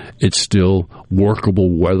 It's still workable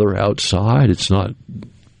weather outside. It's not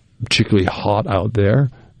particularly hot out there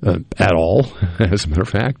at all, as a matter of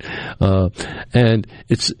fact. And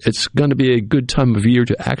it's going to be a good time of year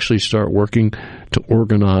to actually start working to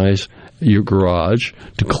organize your garage,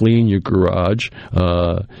 to clean your garage.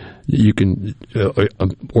 You can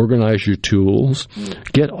organize your tools,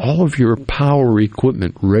 get all of your power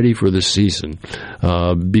equipment ready for the season,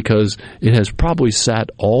 because it has probably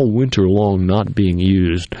sat all winter long not being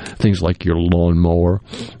used. Things like your lawnmower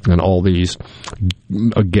and all these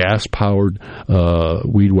gas-powered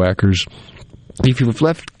weed whackers. If you've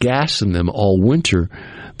left gas in them all winter,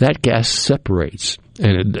 that gas separates.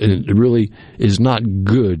 And it really is not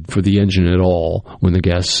good for the engine at all when the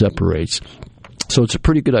gas separates. So it's a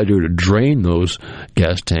pretty good idea to drain those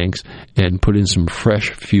gas tanks and put in some fresh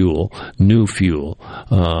fuel, new fuel.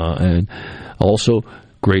 And also,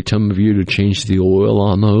 great time of year to change the oil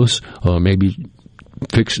on those. Maybe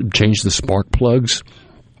change the spark plugs.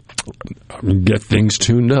 Get things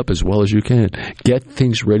tuned up as well as you can. Get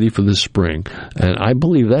things ready for the spring. And I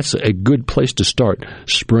believe that's a good place to start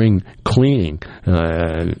spring cleaning.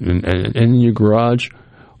 And in your garage,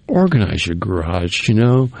 organize your garage,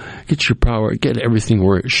 get your power, get everything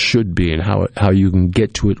where it should be and how you can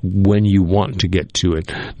get to it when you want to get to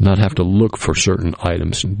it, not have to look for certain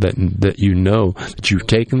items that that you've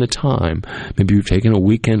taken the time. Maybe you've taken a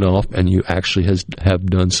weekend off and you actually have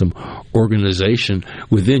done some organization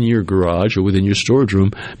within your garage or within your storage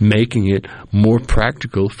room, making it more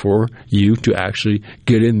practical for you to actually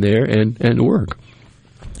get in there and work.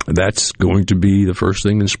 That's going to be the first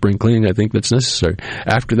thing in spring cleaning, I think, that's necessary.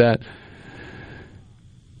 After that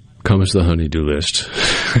comes the honey-do list.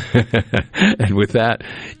 And with that,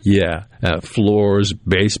 floors,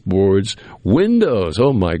 baseboards, windows.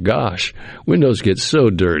 Oh, my gosh. Windows get so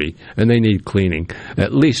dirty, and they need cleaning.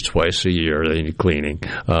 At least twice a year they need cleaning.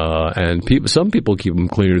 And some people keep them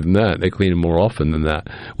cleaner than that. They clean them more often than that,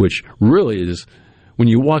 which really is... When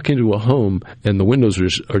you walk into a home and the windows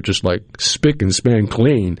are just like spick and span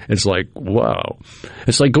clean, it's like, wow.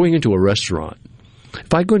 It's like going into a restaurant.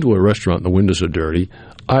 If I go into a restaurant and the windows are dirty,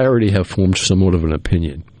 I already have formed somewhat of an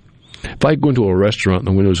opinion. If I go into a restaurant and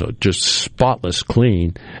the windows are just spotless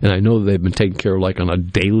clean, and I know that they've been taken care of like on a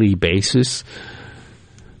daily basis,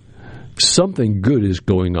 something good is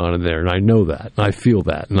going on in there, and I know that, and I feel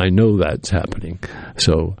that, and I know that's happening.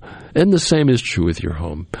 So, and the same is true with your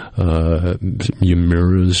home, your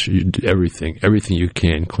mirrors, everything you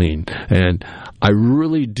can clean. And I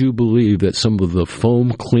really do believe that some of the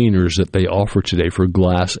foam cleaners that they offer today for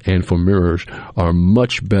glass and for mirrors are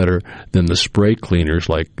much better than the spray cleaners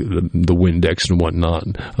like the Windex and whatnot,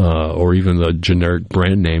 or even the generic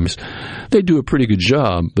brand names. They do a pretty good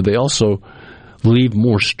job, but they also leave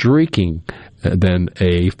more streaking than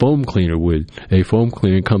a foam cleaner would. A foam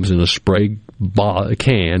cleaner comes in a spray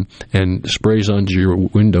can and sprays onto your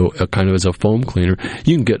window kind of as a foam cleaner.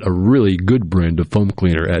 You can get a really good brand of foam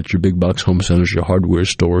cleaner at your big box home centers, your hardware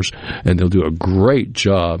stores, and they'll do a great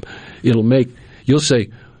job. You'll say,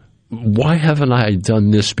 why haven't I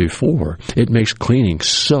done this before? It makes cleaning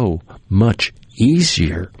so much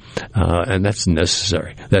easier, and that's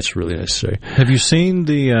necessary. That's really necessary. Have you seen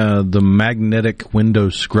the magnetic window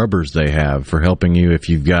scrubbers they have for helping you if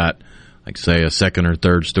you've got, like, say, a second or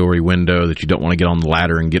third story window that you don't want to get on the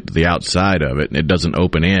ladder and get to the outside of it, and it doesn't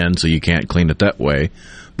open in, so you can't clean it that way.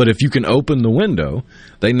 But if you can open the window,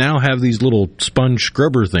 they now have these little sponge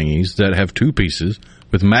scrubber thingies that have two pieces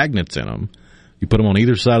with magnets in them. You put them on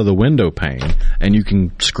either side of the window pane, and you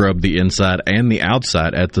can scrub the inside and the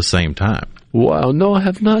outside at the same time. Wow, no, I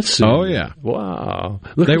have not seen. Oh, yeah. Wow.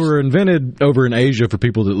 They were invented over in Asia for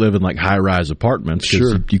people that live in like high-rise apartments.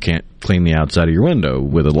 Sure. You can't clean the outside of your window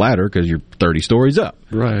with a ladder because you're 30 stories up.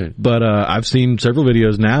 Right. But I've seen several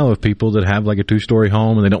videos now of people that have like a 2-story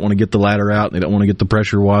home and they don't want to get the ladder out, and they don't want to get the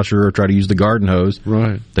pressure washer or try to use the garden hose.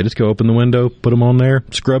 Right. They just go open the window, put them on there,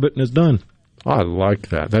 scrub it, and it's done. I like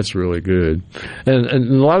that. That's really good. And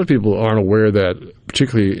a lot of people aren't aware that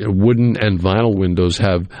particularly wooden and vinyl windows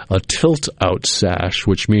have a tilt-out sash,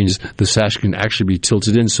 which means the sash can actually be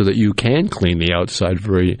tilted in so that you can clean the outside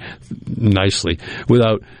very nicely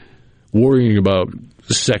without worrying about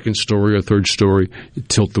the second story or third story.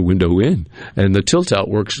 Tilt the window in. And the tilt-out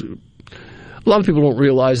works. A lot of people don't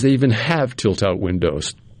realize they even have tilt-out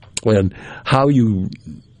windows. And how you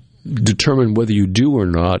determine whether you do or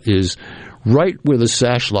not is right where the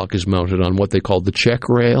sash lock is mounted on what they call the check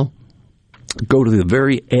rail. Go to the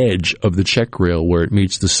very edge of the check rail where it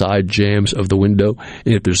meets the side jambs of the window.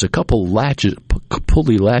 And if there's a couple latches,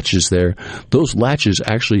 pulley latches there, those latches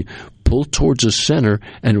actually pull towards the center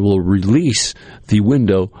and will release the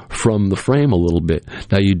window from the frame a little bit.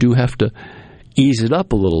 Now, you do have to ease it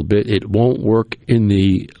up a little bit. It won't work in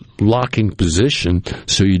the locking position,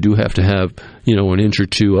 so you do have to have, an inch or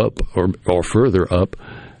two up or further up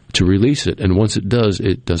to release it. And once it does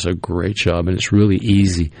a great job, and it's really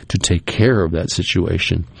easy to take care of that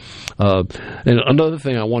situation. And another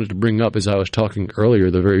thing I wanted to bring up is I was talking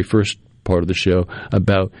earlier, the very first part of the show,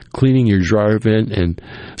 about cleaning your dryer vent, and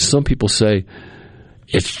some people say,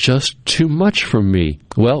 it's just too much for me.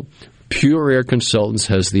 Well, Pure Air Consultants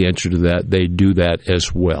has the answer to that. They do that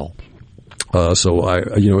as well. So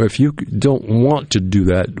if you don't want to do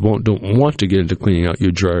that, don't want to get into cleaning out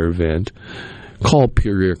your dryer vent, call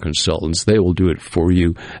Pure Air Consultants. They will do it for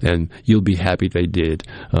you, and you'll be happy they did.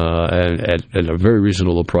 And at a very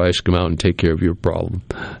reasonable price, come out and take care of your problem.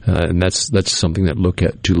 And that's something to look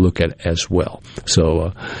at as well.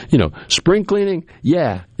 So, spring cleaning,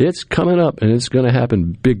 yeah, it's coming up, and it's going to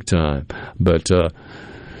happen big time. But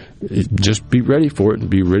just be ready for it, and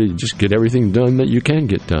be ready to just get everything done that you can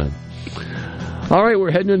get done. All right,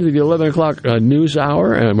 we're heading into the 11 o'clock news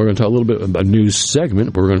hour, and we're going to talk a little bit about a news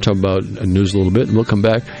segment. We're going to talk about news a little bit, and we'll come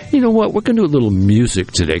back. You know what? We're going to do a little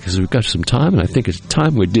music today because we've got some time, and I think it's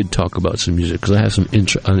time we did talk about some music because I have an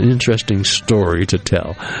interesting story to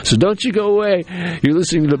tell. So don't you go away. You're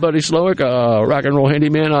listening to Buddy Slowick, rock and roll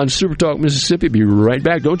handyman on Super Talk Mississippi. Be right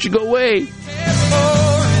back. Don't you go away.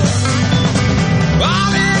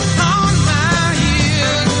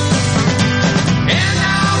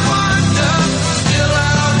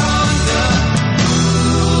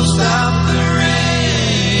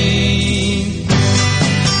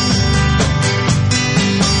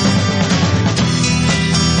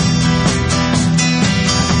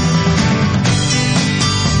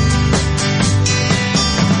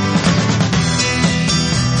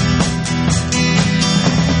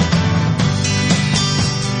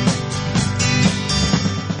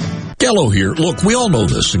 Gallo here. Look, we all know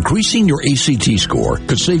this. Increasing your ACT score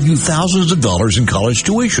could save you thousands of dollars in college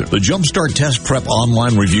tuition. The Jumpstart Test Prep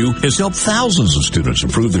online review has helped thousands of students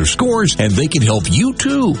improve their scores, and they can help you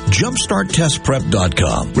too.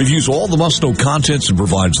 JumpstartTestPrep.com reviews all the must-know contents and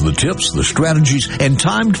provides the tips, the strategies, and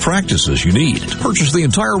timed practices you need. Purchase the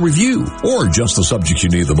entire review or just the subjects you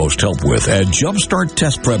need the most help with at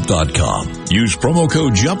JumpstartTestPrep.com. Use promo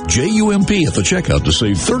code JUMP, J-U-M-P, at the checkout to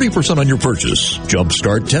save 30% on your purchase.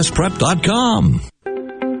 JumpstartTestPrep.com.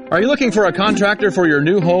 Are you looking for a contractor for your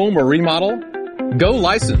new home or remodel? Go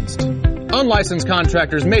licensed. Unlicensed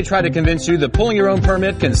contractors may try to convince you that pulling your own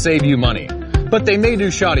permit can save you money, but they may do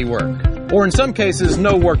shoddy work, or in some cases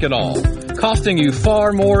no work at all, costing you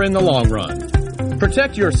far more in the long run.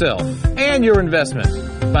 Protect yourself and your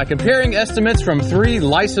investment by comparing estimates from 3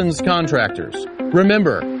 licensed contractors.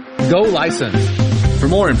 Remember, go licensed. For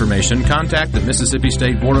more information, contact the Mississippi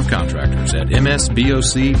State Board of Contractors at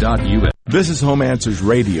msboc.us. This is Home Answers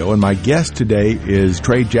Radio, and my guest today is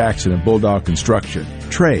Trey Jackson of Bulldog Construction.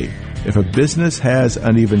 Trey, if a business has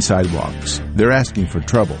uneven sidewalks, they're asking for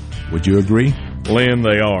trouble. Would you agree? Lynn,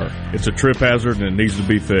 they are. It's a trip hazard and it needs to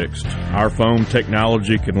be fixed. Our foam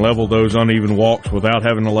technology can level those uneven walks without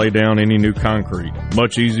having to lay down any new concrete.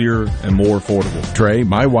 Much easier and more affordable. Trey,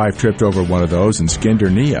 my wife tripped over one of those and skinned her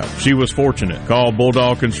knee up. She was fortunate. Call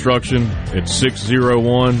Bulldog Construction at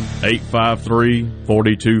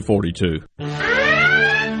 601-853-4242.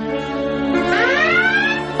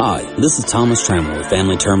 Hi, this is Thomas Trammell with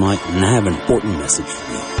Family Termite, and I have an important message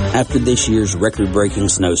for you. After this year's record-breaking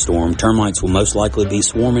snowstorm, termites will most likely be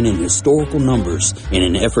swarming in historical numbers in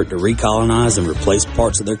an effort to recolonize and replace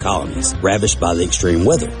parts of their colonies ravished by the extreme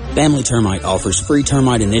weather. Family Termite offers free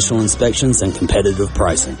termite initial inspections and competitive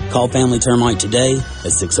pricing. Call Family Termite today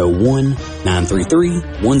at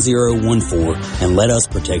 601-933-1014 and let us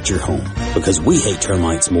protect your home, because we hate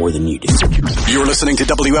termites more than you do. You're listening to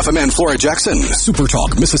WFMN Flora Jackson, Super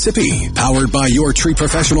Talk, Mississippi, powered by your tree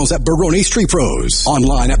professionals at Barone's Tree Pros.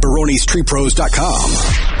 Online at baronestreepros.com.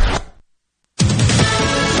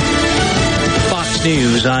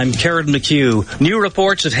 News, I'm Karen McHugh. New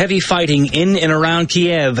reports of heavy fighting in and around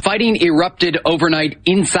Kiev. Fighting erupted overnight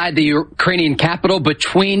inside the Ukrainian capital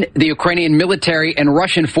between the Ukrainian military and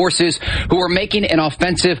Russian forces who were making an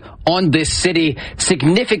offensive on this city.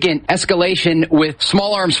 Significant escalation with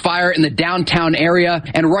small arms fire in the downtown area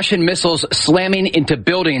and Russian missiles slamming into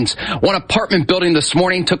buildings. One apartment building this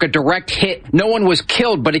morning took a direct hit. No one was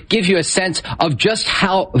killed, but it gives you a sense of just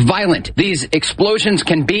how violent these explosions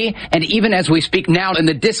can be. And even as we speak now, in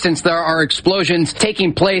the distance, there are explosions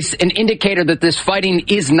taking place, an indicator that this fighting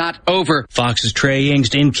is not over. Fox's Trey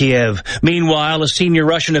Yingst in Kiev. Meanwhile, a senior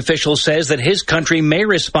Russian official says that his country may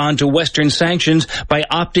respond to Western sanctions by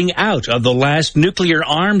opting out of the last nuclear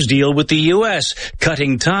arms deal with the U.S.,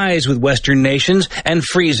 cutting ties with Western nations and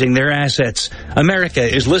freezing their assets. America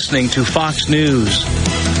is listening to Fox News.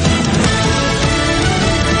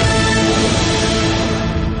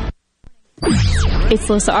 It's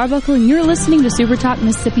Lisa Arbuckle, and you're listening to Super Talk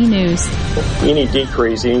Mississippi News. Any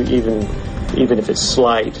decrease, even if it's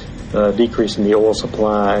slight, decrease in the oil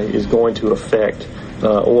supply is going to affect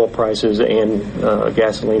oil prices and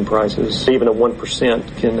gasoline prices. Even a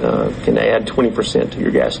 1% can add 20% to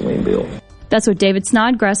your gasoline bill. That's what David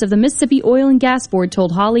Snodgrass of the Mississippi Oil and Gas Board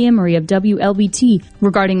told Holly Emery of WLBT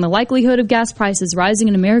regarding the likelihood of gas prices rising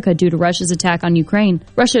in America due to Russia's attack on Ukraine.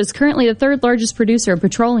 Russia is currently the third largest producer of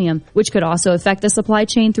petroleum, which could also affect the supply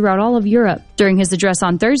chain throughout all of Europe. During his address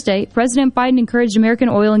on Thursday, President Biden encouraged American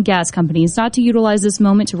oil and gas companies not to utilize this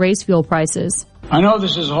moment to raise fuel prices. I know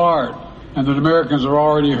this is hard and that Americans are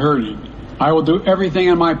already hurting. I will do everything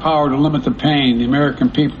in my power to limit the pain the American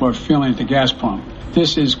people are feeling at the gas pump.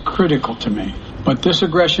 This is critical to me. But this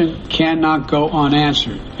aggression cannot go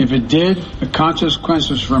unanswered. If it did, the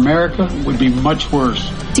consequences for America would be much worse.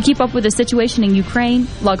 To keep up with the situation in Ukraine,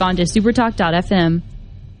 log on to supertalk.fm.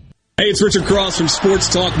 Hey, it's Richard Cross from Sports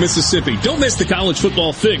Talk Mississippi. Don't miss the College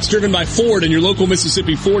Football Fix, driven by Ford and your local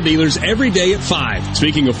Mississippi Ford dealers every day at 5.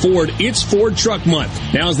 Speaking of Ford, it's Ford Truck Month.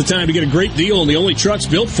 Now's the time to get a great deal on the only trucks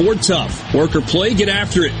built Ford tough. Work or play, get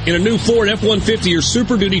after it in a new Ford F-150 or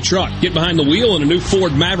Super Duty truck. Get behind the wheel in a new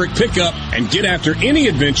Ford Maverick pickup and get after any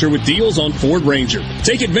adventure with deals on Ford Ranger.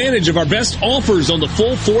 Take advantage of our best offers on the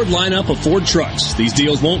full Ford lineup of Ford trucks. These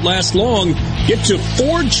deals won't last long. Get to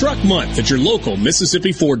Ford Truck Month at your local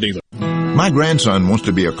Mississippi Ford dealer. My grandson wants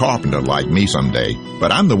to be a carpenter like me someday,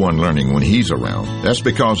 but I'm the one learning when he's around. That's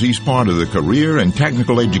because he's part of the career and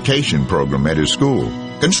technical education program at his school.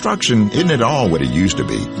 Construction isn't at all what it used to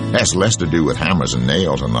be. Has less to do with hammers and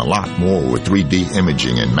nails and a lot more with 3D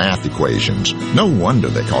imaging and math equations. No wonder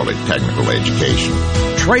they call it technical education.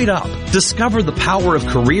 Trade up. Discover the power of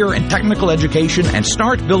career and technical education and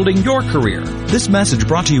start building your career. This message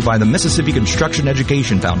brought to you by the Mississippi Construction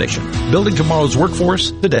Education Foundation. Building tomorrow's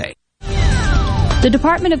workforce today. The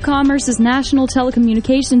Department of Commerce's National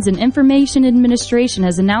Telecommunications and Information Administration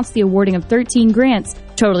has announced the awarding of 13 grants,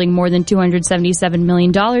 totaling more than $277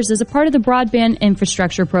 million as a part of the Broadband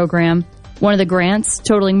Infrastructure Program. One of the grants,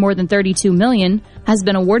 totaling more than $32 million, has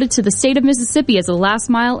been awarded to the state of Mississippi as a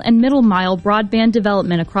last mile and middle mile broadband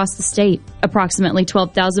development across the state. Approximately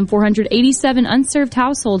 12,487 unserved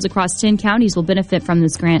households across 10 counties will benefit from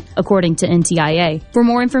this grant, according to NTIA. For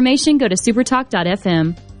more information, go to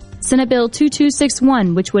supertalk.fm. Senate Bill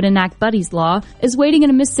 2261, which would enact Buddy's Law, is waiting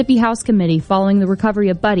in a Mississippi House committee following the recovery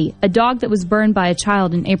of Buddy, a dog that was burned by a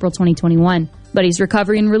child in April 2021. Buddy's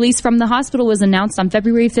recovery and release from the hospital was announced on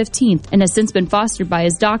February 15th and has since been fostered by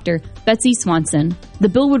his doctor, Betsy Swanson. The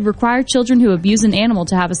bill would require children who abuse an animal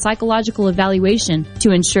to have a psychological evaluation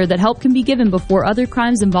to ensure that help can be given before other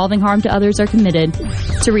crimes involving harm to others are committed.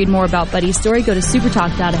 To read more about Buddy's story, go to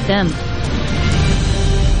supertalk.fm.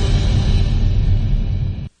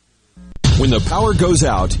 When the power goes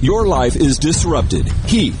out, your life is disrupted.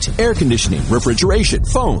 Heat, air conditioning, refrigeration,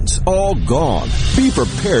 phones, all gone. Be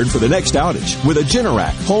prepared for the next outage with a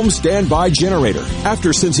Generac home standby generator.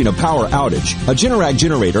 After sensing a power outage, a Generac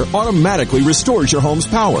generator automatically restores your home's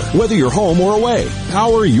power, whether you're home or away.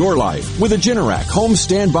 Power your life with a Generac home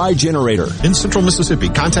standby generator. In Central Mississippi,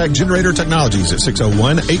 contact Generator Technologies at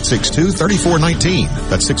 601-862-3419.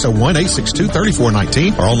 That's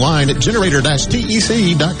 601-862-3419 or online at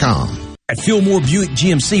generator-tec.com. At Fillmore Buick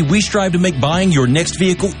GMC, we strive to make buying your next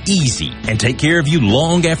vehicle easy and take care of you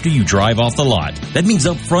long after you drive off the lot. That means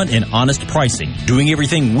upfront and honest pricing, doing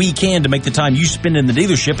everything we can to make the time you spend in the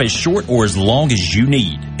dealership as short or as long as you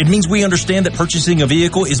need. It means we understand that purchasing a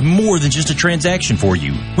vehicle is more than just a transaction for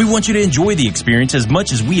you. We want you to enjoy the experience as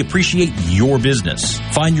much as we appreciate your business.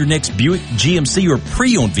 Find your next Buick, GMC, or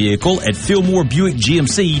pre-owned vehicle at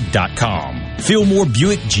FillmoreBuickGMC.com. Fillmore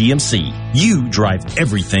Buick GMC. You drive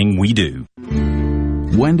everything we do.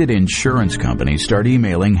 When did insurance companies start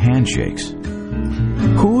emailing handshakes?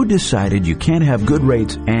 Who decided you can't have good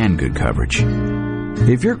rates and good coverage?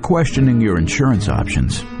 If you're questioning your insurance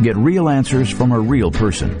options, get real answers from a real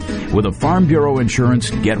person. With a Farm Bureau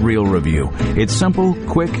Insurance Get Real review. It's simple,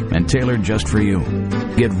 quick, and tailored just for you.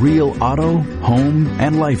 Get real auto, home,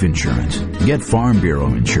 and life insurance. Get Farm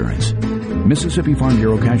Bureau Insurance. Mississippi Farm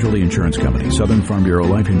Bureau Casualty Insurance Company, Southern Farm Bureau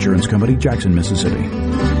Life Insurance Company, Jackson, Mississippi.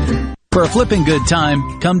 For a flipping good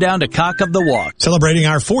time, come down to Cock of the Walk. Celebrating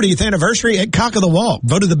our 40th anniversary at Cock of the Walk.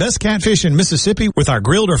 Voted the best catfish in Mississippi with our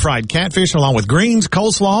grilled or fried catfish along with greens,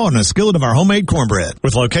 coleslaw, and a skillet of our homemade cornbread.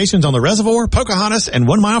 With locations on the Reservoir, Pocahontas, and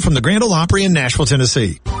 1 mile from the Grand Ole Opry in Nashville,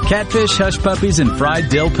 Tennessee. Catfish, hush puppies, and fried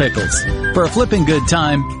dill pickles. For a flipping good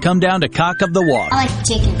time, come down to Cock of the Walk. I like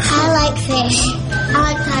chicken. I like fish.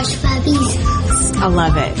 I like hush puppies. I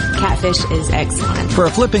love it. Catfish is excellent. For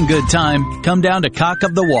a flipping good time, come down to Cock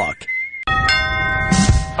of the Walk.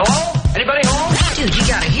 Hello? Anybody home? Dude, you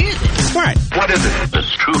gotta hear this. What? What is it?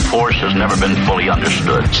 Its true force has never been fully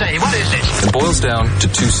understood. Say, what is it? It boils down to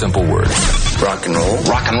 2 simple words. Rock and roll.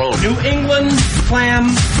 Rock and roll. New England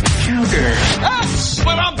clam chowder. That's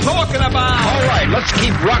what I'm talking about. All right, let's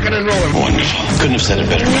keep rocking and rolling. Wonderful. Couldn't have said it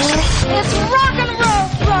better myself. It's rock and roll,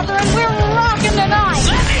 brother, and we're rocking tonight.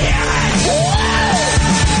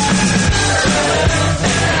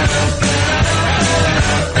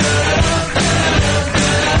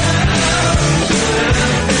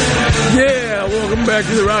 Yeah, welcome back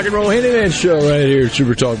to the Rock and Roll Handyman Show right here at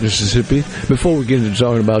Super Talk Mississippi. Before we get into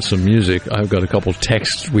talking about some music, I've got a couple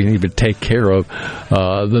texts we need to take care of.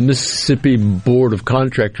 The Mississippi Board of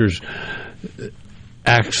Contractors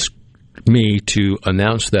asked me to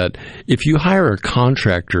announce that if you hire a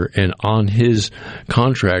contractor and on his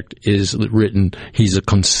contract is written he's a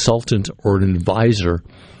consultant or an advisor,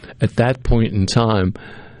 at that point in time,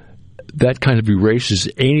 that kind of erases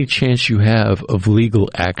any chance you have of legal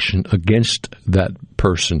action against that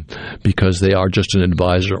person because they are just an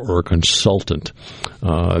advisor or a consultant.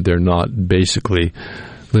 They're not basically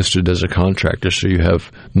listed as a contractor, so you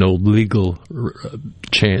have no legal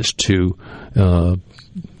chance to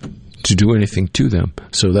do anything to them.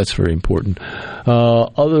 So that's very important.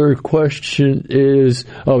 Other question is,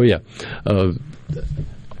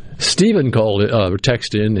 Stephen called it,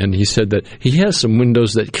 texted in, and he said that he has some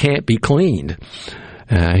windows that can't be cleaned.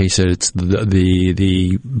 He said it's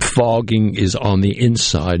the fogging is on the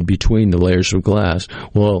inside between the layers of glass.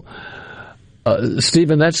 Well,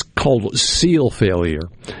 Stephen, that's called seal failure.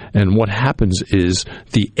 And what happens is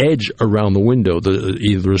the edge around the window,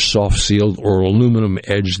 either a soft sealed or aluminum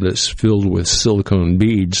edge that's filled with silicone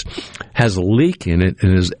beads, has a leak in it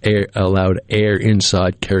and has allowed air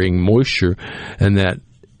inside carrying moisture, and that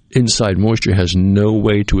inside moisture has no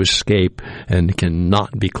way to escape and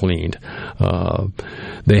cannot be cleaned.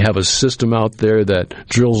 They have a system out there that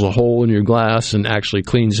drills a hole in your glass and actually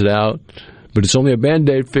cleans it out, but it's only a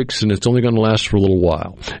Band-Aid fix and it's only going to last for a little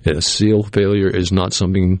while. A seal failure is not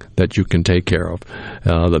something that you can take care of.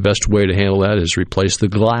 The best way to handle that is replace the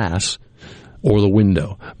glass or the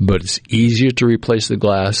window. But it's easier to replace the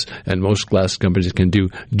glass, and most glass companies can do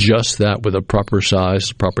just that with a proper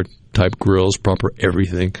size, proper type grills, proper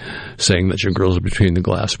everything, saying that your grills are between the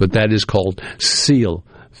glass. But that is called seal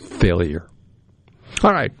failure.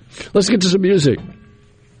 All right, let's get to some music.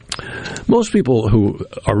 Most people who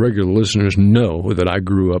are regular listeners know that I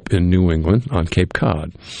grew up in New England on Cape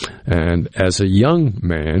Cod. And as a young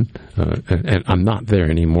man, and I'm not there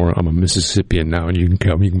anymore, I'm a Mississippian now, and you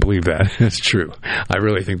can believe that. It's true. I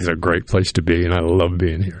really think it's a great place to be, and I love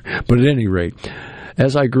being here. But at any rate,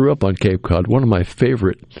 as I grew up on Cape Cod, one of my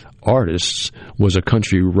favorite artists was a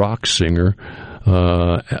country rock singer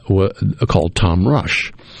called Tom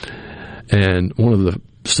Rush. And one of the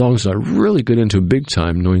songs I really got into big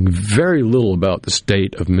time, knowing very little about the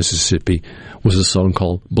state of Mississippi, was a song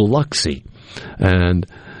called Biloxi. And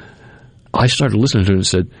I started listening to it and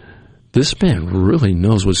said, this man really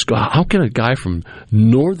knows what's going on. How can a guy from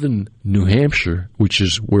northern New Hampshire, which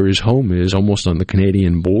is where his home is, almost on the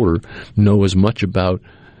Canadian border, know as much about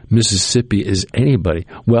Mississippi as anybody?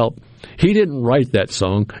 Well, he didn't write that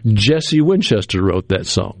song. Jesse Winchester wrote that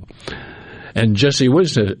song. And Jesse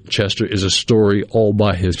Winchester is a story all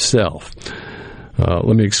by himself.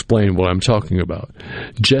 Let me explain what I'm talking about.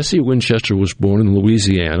 Jesse Winchester was born in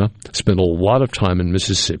Louisiana, spent a lot of time in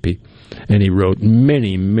Mississippi, and he wrote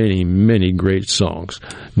many, many, many great songs.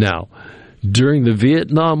 Now, during the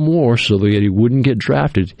Vietnam War, so that he wouldn't get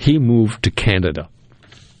drafted, he moved to Canada.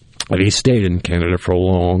 And he stayed in Canada for a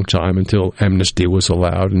long time until amnesty was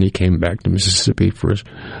allowed, and he came back to Mississippi for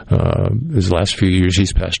his last few years.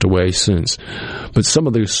 He's passed away since. But some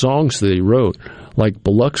of the songs that he wrote, like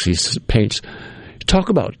Biloxi, paints... Talk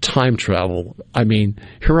about time travel. I mean,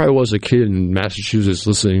 here I was a kid in Massachusetts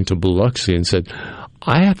listening to Biloxi and said,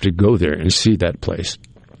 I have to go there and see that place.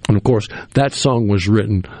 And, of course, that song was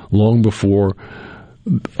written long before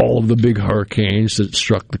all of the big hurricanes that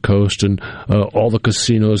struck the coast and all the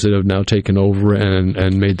casinos that have now taken over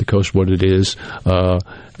and made the coast what it is.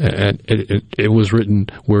 And it was written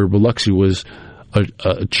where Biloxi was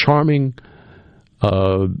a charming,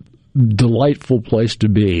 delightful place to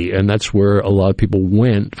be, and that's where a lot of people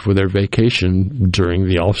went for their vacation during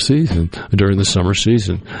the off season, during the summer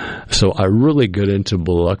season. So I really got into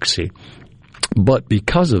Biloxi. But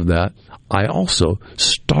because of that, I also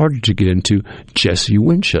started to get into Jesse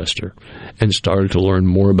Winchester and started to learn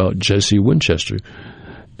more about Jesse Winchester,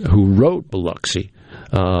 who wrote Biloxi.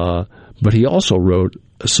 But he also wrote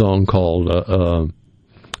a song called,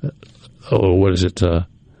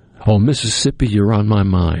 Mississippi, You're on My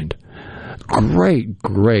Mind. Great,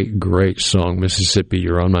 great, great song, Mississippi,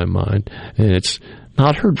 You're on My Mind. And it's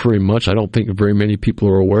not heard very much. I don't think very many people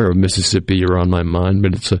are aware of Mississippi, You're on My Mind,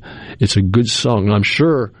 but it's a good song. And I'm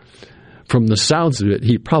sure from the sounds of it,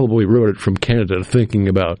 he probably wrote it from Canada, thinking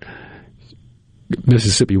about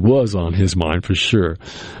Mississippi was on his mind for sure.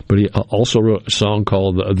 But he also wrote a song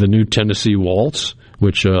called The New Tennessee Waltz,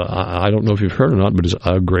 which I don't know if you've heard or not, but is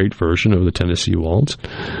a great version of the Tennessee Waltz.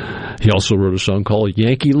 He also wrote a song called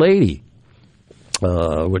Yankee Lady,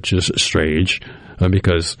 which is strange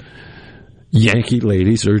because Yankee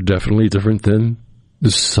ladies are definitely different than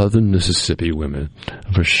the southern Mississippi women,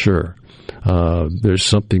 for sure. There's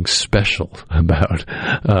something special about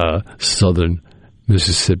southern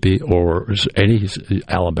Mississippi or any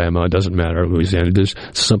Alabama, it doesn't matter, Louisiana. There's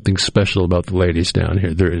something special about the ladies down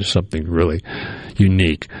here. There is something really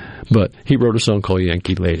unique. But he wrote a song called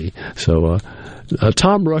Yankee Lady. So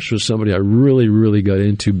Tom Rush was somebody I really, really got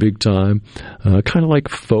into big time. Kind of like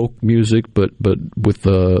folk music, but with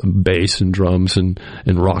bass and drums and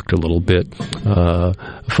rocked a little bit.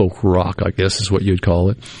 Folk rock, I guess is what you'd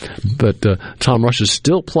call it. But Tom Rush is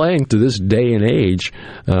still playing to this day and age,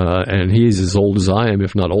 and he's as old as I am,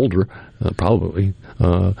 if not older, probably.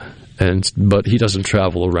 But he doesn't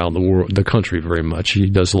travel around the country very much. He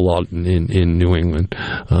does a lot in New England,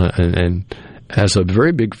 and has a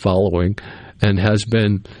very big following, and has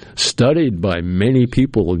been studied by many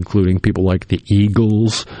people, including people like the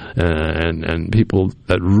Eagles and people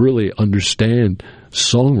that really understand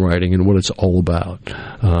songwriting and what it's all about.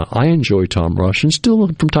 I enjoy Tom Rush and still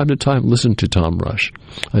from time to time listen to Tom Rush.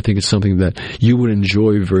 I think it's something that you would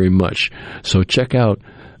enjoy very much. So check out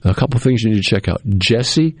a couple things you need to check out.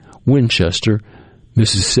 Jesse Winchester,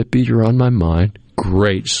 Mississippi, You're on My Mind.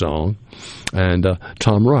 Great song. And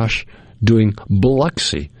Tom Rush doing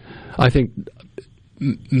Biloxi. I think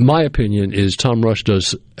my opinion is Tom Rush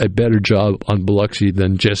does a better job on Biloxi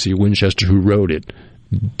than Jesse Winchester, who wrote it,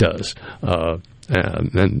 does.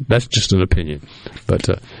 And that's just an opinion. But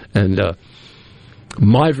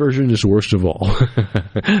my version is worst of all.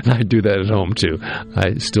 And I do that at home, too.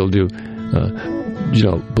 I still do.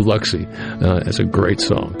 Biloxi is a great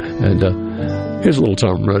song. And here's a little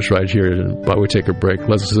Tom Rush right here. And while we take a break,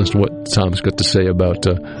 let's listen to what Tom's got to say about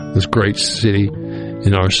this great city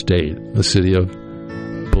in our state, the city of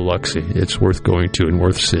Biloxi. It's worth going to and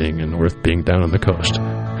worth seeing and worth being down on the coast.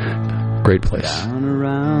 Great place. Down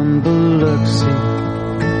around Biloxi,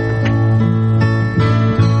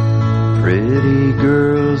 pretty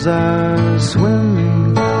girls are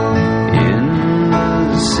swimming in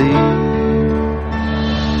the sea.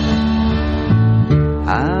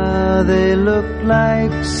 How they look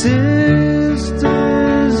like sisters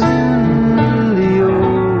in the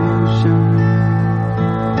ocean.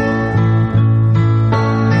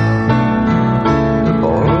 The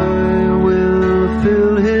boy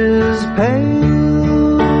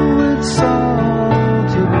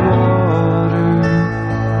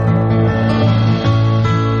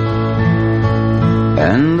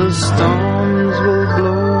the storms will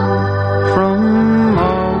blow from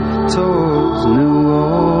off towards New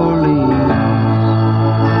Orleans.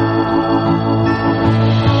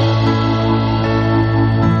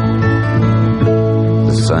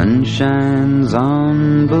 The sun shines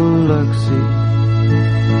on Biloxi.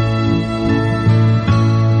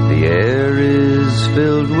 The air is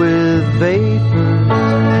filled with vapors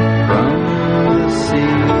from the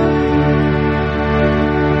sea.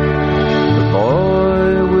 The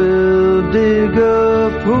boy will dig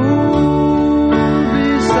a pool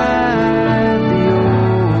beside the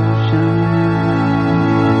ocean.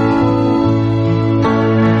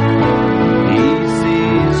 He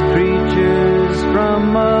sees creatures from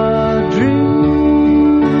a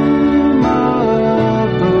dream of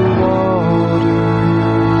the water,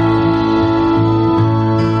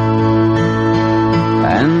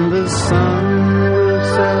 and the sun will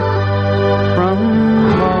set from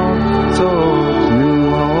off towards New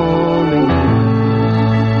Orleans.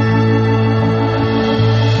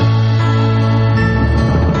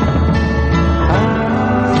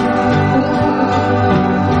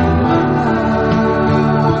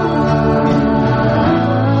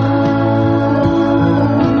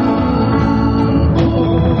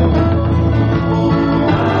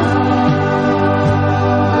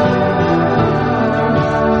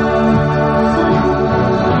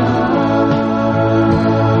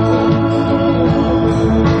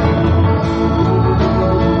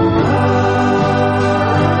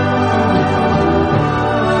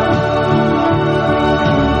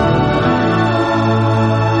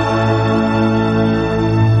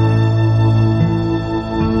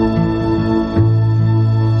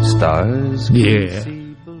 Stars can Yeah.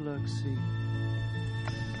 see Biloxi.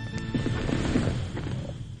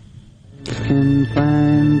 Can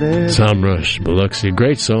find their Tom Rush, Biloxi,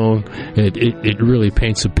 great song. It really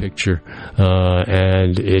paints a picture,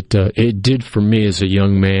 and it did for me as a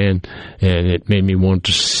young man, and it made me want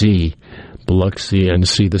to see Biloxi and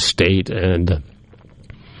see the state. And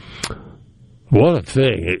what a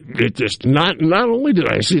thing! It just not only did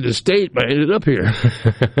I see the state, but I ended up here,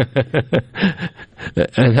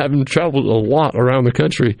 and having traveled a lot around the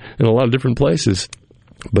country in a lot of different places.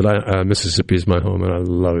 But Mississippi is my home, and I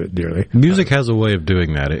love it dearly. Music has a way of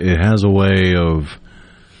doing that. It has a way of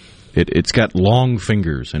it's got long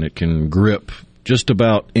fingers, and it can grip just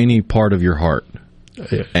about any part of your heart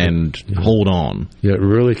and hold on. Yeah, it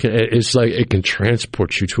really can. It's like it can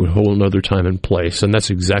transport you to a whole other time and place, and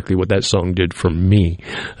that's exactly what that song did for me.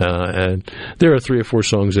 And there are 3 or 4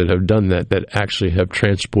 songs that have done that actually have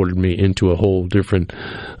transported me into a whole different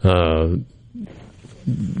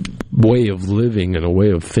way of living and a way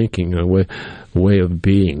of thinking and a way of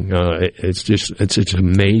being. It's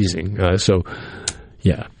amazing.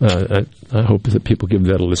 Yeah, I hope that people give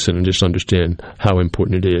that a listen and just understand how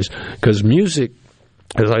important it is, because music,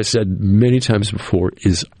 as I said many times before,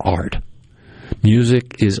 is art.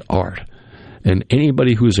 Music is art. And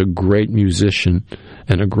anybody who's a great musician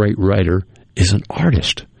and a great writer is an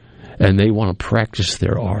artist. And they want to practice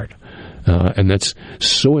their art. And that's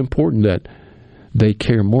so important that they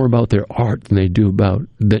care more about their art than they do about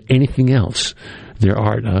anything else. Their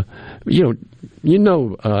art. I've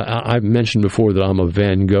mentioned before that I'm a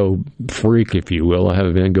Van Gogh freak, if you will. I have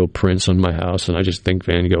a Van Gogh prints on my house, and I just think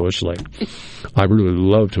Van Gogh is like, I really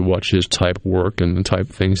love to watch his type work and the type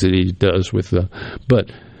of things that he does with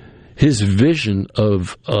but his vision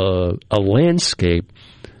of a landscape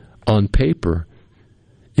on paper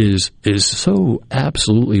is so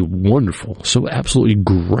absolutely wonderful, so absolutely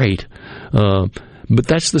great. But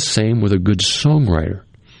that's the same with a good songwriter.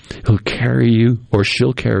 He'll carry you, or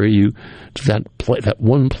she'll carry you, to that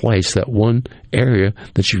one place, that one area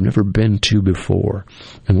that you've never been to before,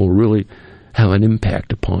 and will really have an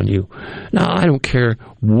impact upon you. Now, I don't care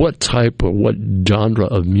what type or what genre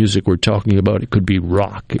of music we're talking about. It could be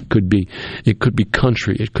rock, it could be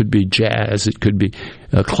country, it could be jazz, it could be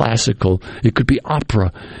classical, it could be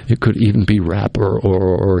opera, it could even be rap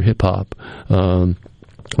or hip hop.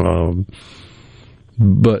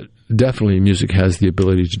 But definitely music has the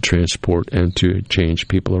ability to transport and to change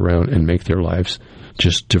people around and make their lives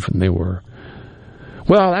just different than they were.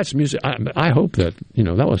 Well, that's music. I hope that,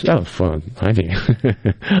 that was fun. I think.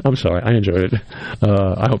 I'm sorry. I enjoyed it.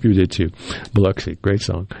 I hope you did too. Biloxi, great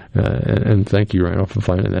song. And thank you, Randall, for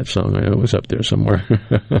finding that song. I know it was up there somewhere.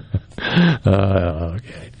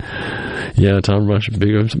 Okay. Yeah, Tom Rush,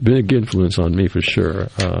 big influence on me for sure.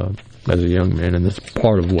 As a young man, and that's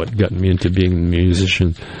part of what got me into being the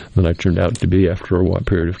musician that I turned out to be after a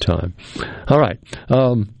period of time. All right.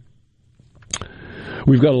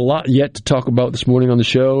 We've got a lot yet to talk about this morning on the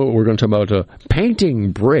show. We're going to talk about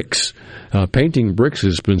painting bricks. Painting bricks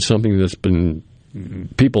has been something that's been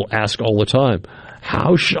people ask all the time.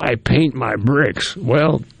 How should I paint my bricks?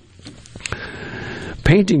 Well,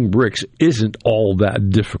 painting bricks isn't all that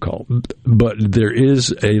difficult, but there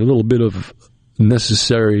is a little bit of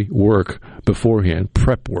necessary work beforehand,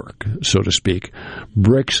 prep work, so to speak.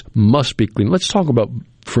 Bricks must be clean. Let's talk about,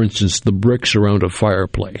 for instance, the bricks around a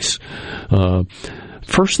fireplace.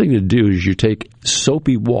 First thing to do is you take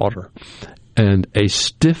soapy water and a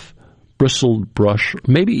stiff bristled brush,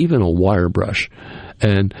 maybe even a wire brush,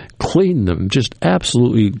 and clean them, just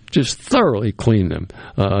thoroughly clean them,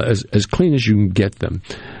 as clean as you can get them.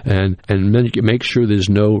 And then you can make sure there's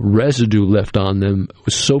no residue left on them,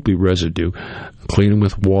 soapy residue. Clean them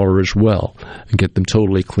with water as well, and get them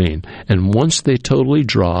totally clean. And once they totally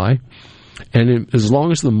dry, and as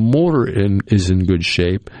long as the mortar is in good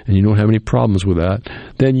shape, and you don't have any problems with that,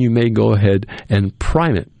 then you may go ahead and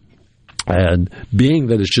prime it. And being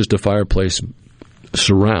that it's just a fireplace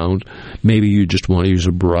surround, maybe you just want to use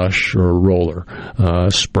a brush or a roller.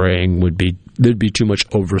 Spraying there'd be too much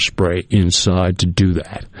overspray inside to do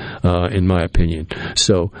that, in my opinion.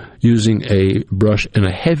 So using a brush and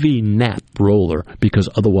a heavy nap roller, because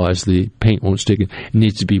otherwise the paint won't stick, it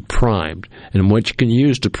needs to be primed. And what you can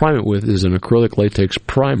use to prime it with is an acrylic latex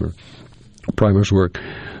primer. Primers work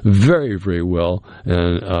very, very well,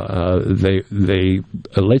 and a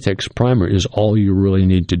latex primer is all you really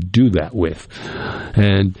need to do that with.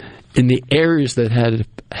 And in the areas that had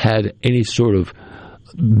any sort of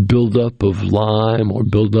buildup of lime or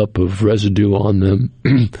buildup of residue on them,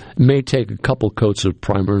 it may take a couple coats of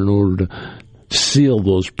primer in order to seal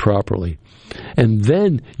those properly. And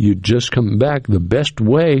then you just come back. The best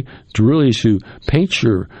way to paint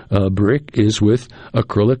your brick is with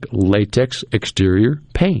acrylic latex exterior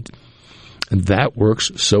paint. And that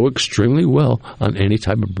works so extremely well on any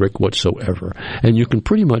type of brick whatsoever. And you can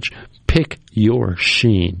pretty much pick your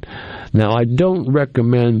sheen. Now, I don't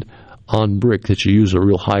recommend on brick that you use a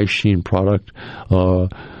real high sheen product. I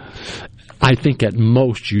think at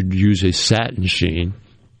most you'd use a satin sheen.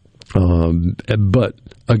 But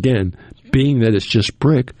again, being that it's just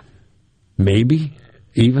brick, maybe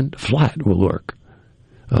even flat will work.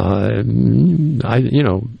 As long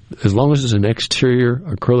as it's an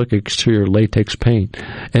acrylic exterior latex paint,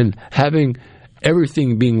 and having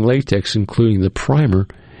everything being latex, including the primer,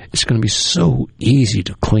 it's going to be so easy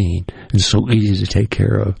to clean and so easy to take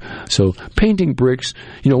care of. So painting bricks,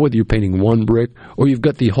 whether you're painting one brick or you've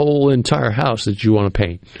got the whole entire house that you want to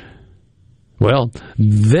paint, well,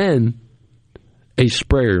 then a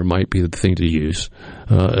sprayer might be the thing to use.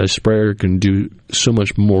 A sprayer can do so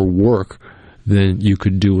much more work than you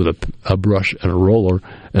could do with a brush and a roller,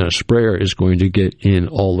 and a sprayer is going to get in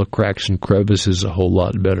all the cracks and crevices a whole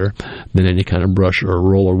lot better than any kind of brush or a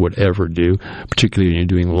roller would ever do, particularly when you're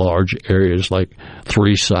doing large areas like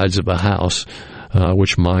 3 sides of a house,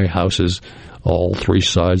 which my house is. All 3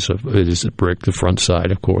 sides of it is brick. The front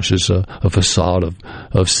side, of course, is a facade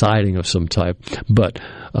of siding of some type. But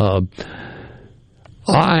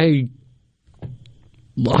I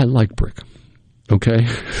like brick, okay?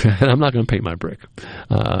 And I'm not going to paint my brick.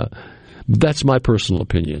 That's my personal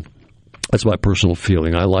opinion. That's my personal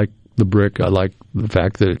feeling. I like the brick. I like the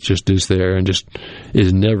fact that it just is there and just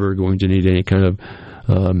is never going to need any kind of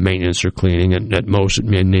maintenance or cleaning, and at most it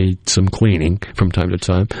may need some cleaning from time to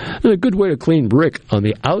time. And a good way to clean brick on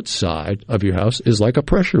the outside of your house is like a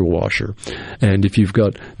pressure washer. And if you've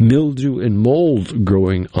got mildew and mold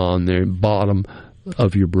growing on the bottom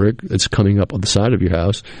of your brick that's coming up on the side of your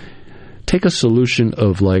house, take a solution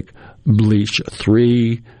of like bleach,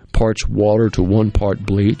 3 parts water to 1 part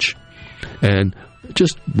bleach, and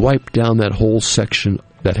just wipe down that whole section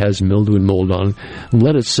that has mildew and mold on it, and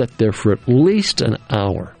let it set there for at least an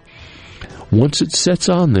hour. Once it sets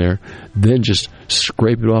on there, then just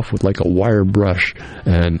scrape it off with like a wire brush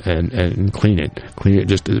and clean it. Clean it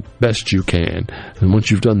just as best you can. And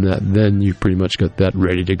once you've done that, then you've pretty much got that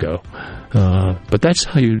ready to go. But that's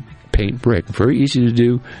how you paint brick. Very easy to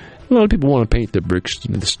do. A lot of people want to paint their bricks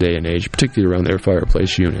in this day and age, particularly around their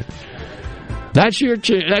fireplace unit. That's your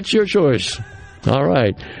choice. All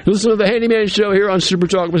right. Listen to the Handyman Show here on Super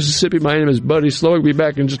Talk Mississippi. My name is Buddy Slow. We'll be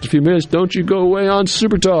back in just a few minutes. Don't you go away on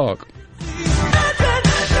Super Talk.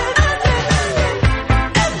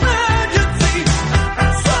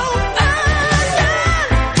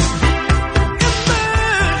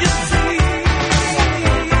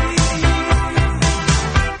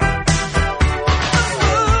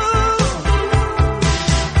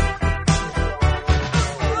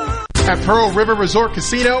 At Pearl River Resort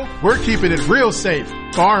Casino, we're keeping it real safe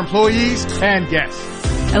for our employees and guests.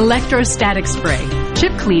 Electrostatic spray,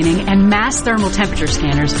 chip cleaning, and mass thermal temperature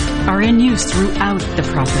scanners are in use throughout the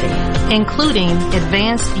property, including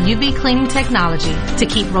advanced UV cleaning technology to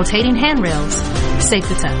keep rotating handrails safe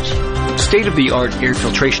to touch. State-of-the-art air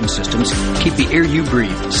filtration systems keep the air you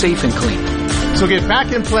breathe safe and clean. So get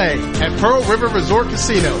back and play at Pearl River Resort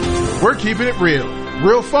Casino. We're keeping it real.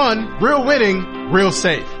 Real fun, real winning, real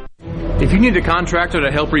safe. If you need a contractor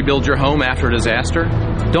to help rebuild your home after a disaster,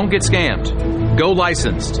 don't get scammed. Go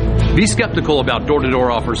licensed. Be skeptical about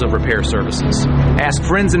door-to-door offers of repair services. Ask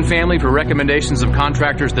friends and family for recommendations of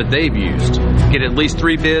contractors that they've used. Get at least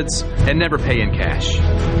 3 bids and never pay in cash.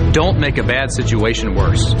 Don't make a bad situation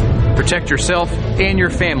worse. Protect yourself and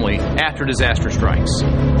your family after disaster strikes.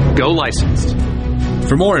 Go licensed.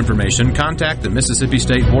 For more information, contact the Mississippi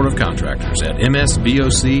State Board of Contractors at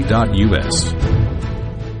msboc.us.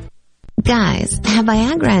 Guys, have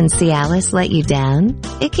Viagra and Cialis let you down?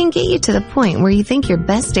 It can get you to the point where you think your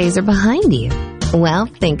best days are behind you. Well,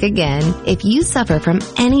 think again. If you suffer from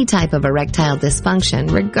any type of erectile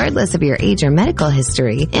dysfunction, regardless of your age or medical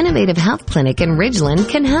history, Innovative Health Clinic in Ridgeland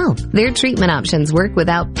can help. Their treatment options work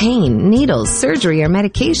without pain, needles, surgery, or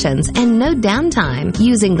medications, and no downtime,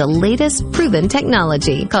 using the latest proven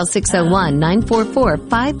technology. Call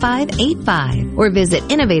 601-944-5585 or visit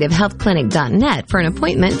innovativehealthclinic.net for an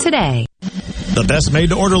appointment today. The best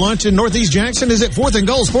made-to-order lunch in Northeast Jackson is at 4th and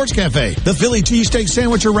Gold Sports Cafe. The Philly cheesesteak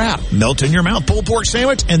sandwich or wrap, melt-in-your-mouth pulled pork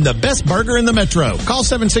sandwich, and the best burger in the metro. Call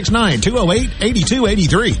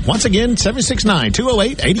 769-208-8283. Once again,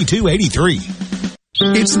 769-208-8283.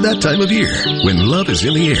 It's that time of year when love is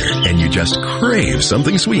in the air and you just crave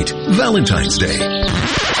something sweet. Valentine's Day.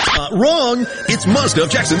 Wrong! It's Mazda of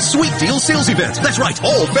Jackson's Sweet Deal Sales Event. That's right,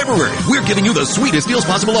 all February. We're giving you the sweetest deals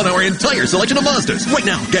possible on our entire selection of Mazdas. Right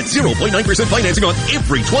now, get 0.9% financing on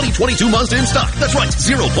every 2022 Mazda in stock. That's right,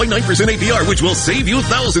 0.9% APR, which will save you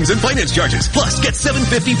thousands in finance charges. Plus, get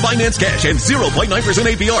 $750 finance cash and 0.9%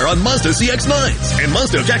 APR on Mazda CX-9s. And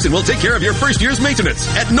Mazda of Jackson will take care of your first year's maintenance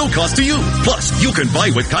at no cost to you. Plus, you can buy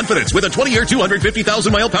with confidence with a 20-year,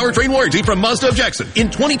 250,000-mile powertrain warranty from Mazda of Jackson. In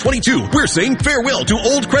 2022, we're saying farewell to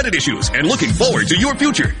old credit issues and looking forward to your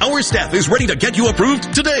future. Our staff is ready to get you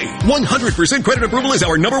approved today. 100% credit approval is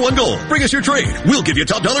our #1 goal. Bring us your trade. We'll give you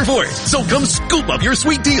top dollar for it. So come scoop up your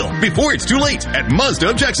sweet deal before it's too late at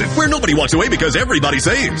Mazda of Jackson, where nobody walks away because everybody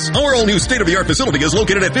saves. Our all-new state-of-the-art facility is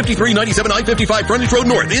located at 5397 I-55 Frontage Road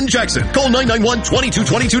North in Jackson. Call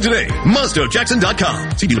 991-2222 today.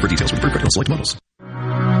 MazdaofJackson.com. See dealer for details with pre-print on select models.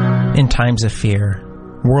 In times of fear,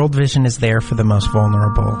 World Vision is there for the most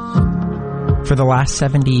vulnerable. For the last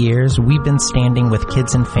 70 years, we've been standing with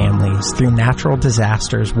kids and families through natural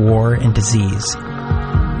disasters, war, and disease,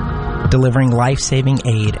 delivering life-saving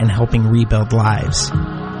aid and helping rebuild lives.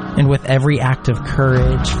 And with every act of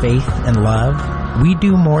courage, faith, and love, we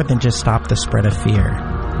do more than just stop the spread of fear.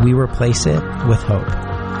 We replace it with hope.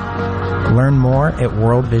 Learn more at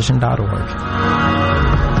worldvision.org.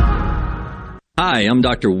 Hi, I'm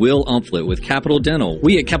Dr. Will Umflett with Capital Dental.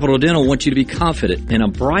 We at Capital Dental want you to be confident in a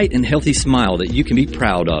bright and healthy smile that you can be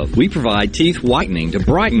proud of. We provide teeth whitening to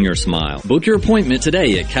brighten your smile. Book your appointment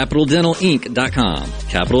today at CapitalDentalInc.com.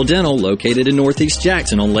 Capital Dental, located in Northeast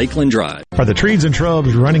Jackson on Lakeland Drive. Are the trees and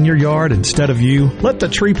shrubs running your yard instead of you? Let the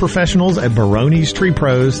tree professionals at Baroni's Tree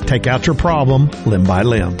Pros take out your problem limb by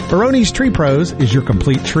limb. Baroni's Tree Pros is your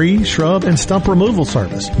complete tree, shrub, and stump removal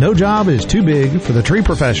service. No job is too big for the tree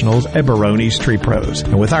professionals at Baroni's Tree Pros.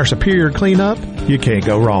 And with our superior cleanup, you can't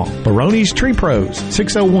go wrong. Baroni's Tree Pros,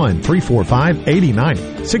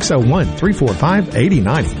 601-345-8090.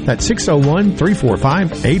 601-345-8090. That's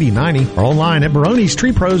 601-345-8090. Or online at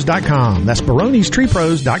baronistreepros.com. That's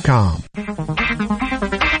baronistreepros.com.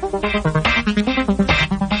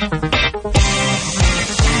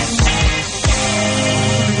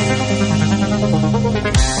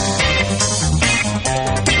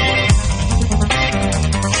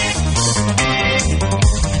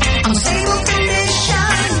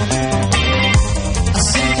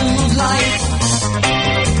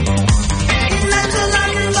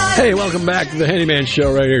 Hey, welcome back to the Handyman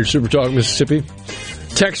Show right here at Super Talk, Mississippi.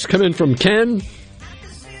 Text come in from Ken.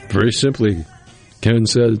 Very simply, Ken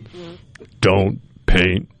said, don't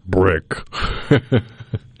paint brick.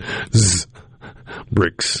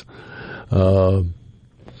 Bricks. No,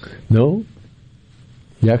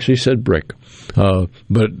 he actually said brick.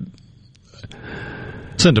 But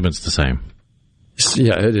sentiment's the same.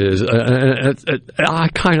 Yeah, it is. I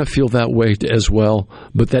kind of feel that way as well,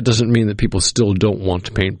 but that doesn't mean that people still don't want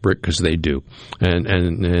to paint brick, because they do.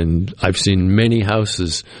 And I've seen many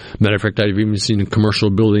houses. Matter of fact, I've even seen a commercial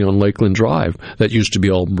building on Lakeland Drive that used to be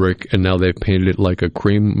all brick, and now they've painted it like a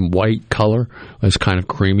cream white color. It's kind of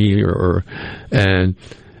creamy, and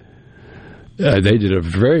they did a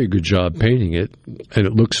very good job painting it, and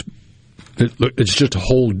it's just a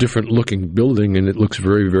whole different looking building, and it looks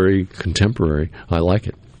very, very contemporary. I like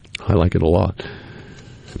it. I like it a lot.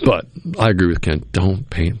 But I agree with Ken. Don't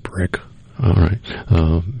paint brick. All right.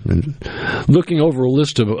 And looking over a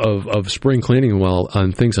list of spring cleaning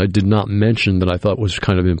on things I did not mention that I thought was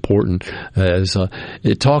kind of important, as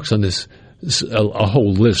it talks on this a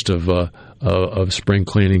whole list of spring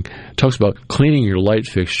cleaning. It talks about cleaning your light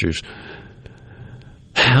fixtures.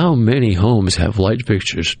 How many homes have light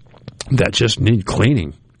fixtures that just need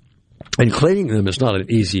cleaning? And cleaning them is not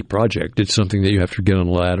an easy project. It's something that you have to get on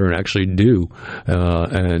a ladder and actually do,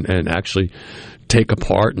 and actually take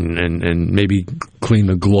apart and maybe clean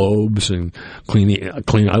the globes and clean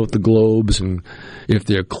out the globes, and if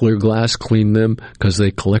they're clear glass, clean them, because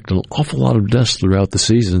they collect an awful lot of dust throughout the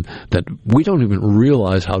season that we don't even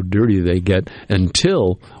realize how dirty they get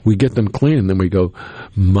until we get them clean, and then we go,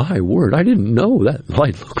 my word, I didn't know that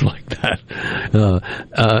light looked like that.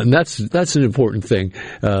 And that's an important thing.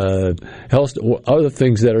 Other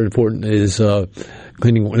things that are important is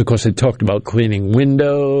cleaning. Of course, they talked about cleaning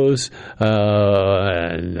windows.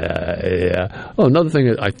 Another thing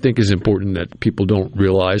that I think is important that people don't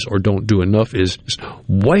realize or don't do enough is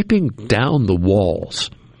wiping down the walls.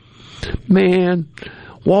 Man,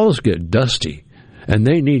 walls get dusty, and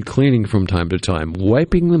they need cleaning from time to time.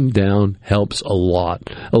 Wiping them down helps a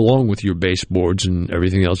lot, along with your baseboards and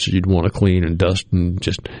everything else that you'd want to clean and dust and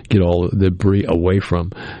just get all the debris away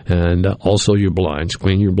from. And also your blinds.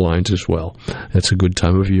 Clean your blinds as well. It's a good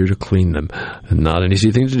time of year to clean them. Not an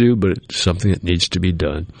easy thing to do, but it's something that needs to be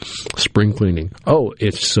done. Spring cleaning. Oh,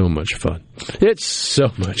 it's so much fun. It's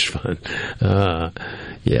so much fun.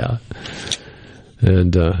 Yeah.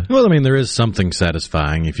 And well, I mean, there is something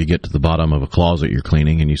satisfying if you get to the bottom of a closet you're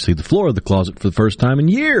cleaning and you see the floor of the closet for the first time in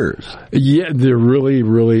years. Yeah, there really,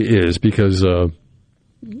 really is, because I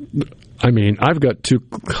mean, I've got 2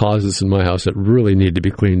 closets in my house that really need to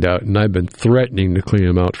be cleaned out, and I've been threatening to clean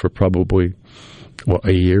them out for probably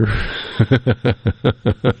a year.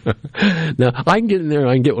 Now, I can get in there and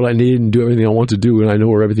I can get what I need and do everything I want to do, and I know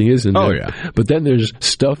where everything is in there. Oh, yeah. But then there's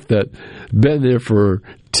stuff that been there for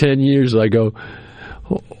 10 years. I go,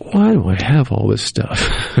 why do I have all this stuff?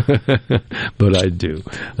 But I do,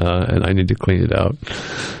 and I need to clean it out.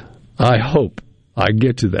 I hope I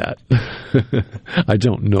get to that. I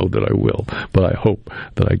don't know that I will, but I hope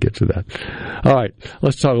that I get to that. All right,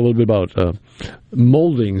 let's talk a little bit about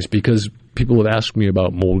moldings, because people have asked me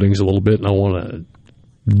about moldings a little bit, and I want to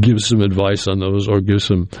give some advice on those, or give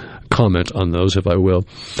some comment on those, if I will.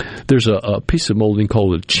 There's a piece of molding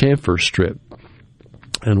called a chamfer strip.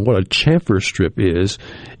 And what a chamfer strip is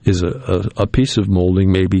a piece of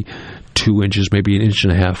molding, maybe 2 inches, maybe 1.5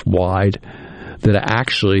 inches wide, that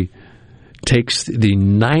actually takes the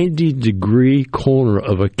 90-degree corner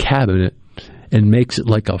of a cabinet and makes it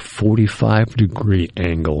like a 45-degree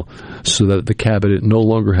angle, so that the cabinet no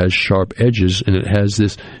longer has sharp edges, and it has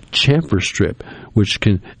this chamfer strip, which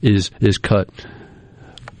is cut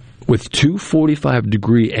with 2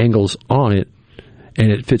 45-degree angles on it, and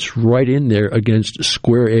it fits right in there against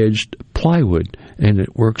square-edged plywood, and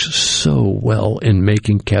it works so well in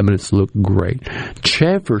making cabinets look great.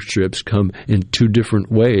 Chamfer strips come in 2 different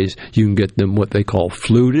ways. You can get them what they call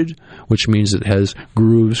fluted, which means it has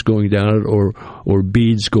grooves going down it or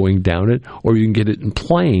beads going down it, or you can get it in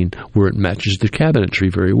plain, where it matches the cabinetry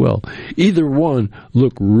very well. Either one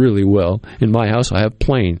look really well. In my house, I have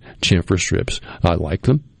plain chamfer strips. I like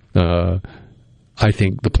them. I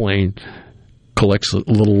think the plain collects a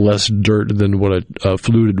little less dirt than what a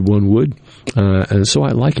fluted one would, and so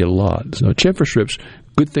I like it a lot. So chamfer strips,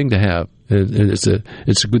 good thing to have, and it's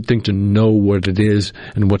a good thing to know what it is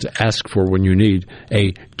and what to ask for when you need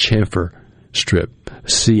a chamfer strip.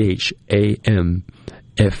 CHAMFER,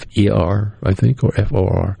 I think, or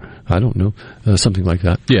FOR. I don't know, something like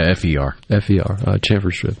that. Yeah, FER.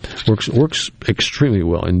 Chamfer strip works extremely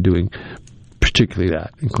well in doing particularly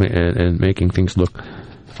that, and making things look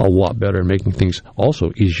a lot better, making things also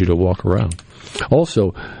easier to walk around.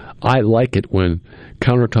 Also, I like it when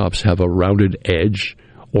countertops have a rounded edge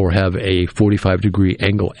or have a 45-degree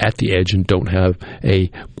angle at the edge and don't have a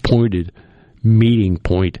pointed meeting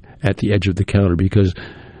point at the edge of the counter, because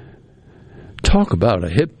talk about a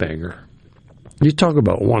hip banger. You talk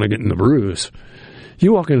about wanting to get in the bruise.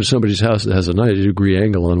 You walk into somebody's house that has a 90-degree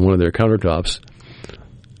angle on one of their countertops,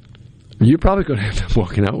 you're probably going to end up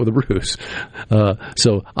walking out with a bruise.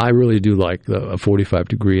 So I really do like a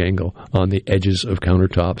 45-degree angle on the edges of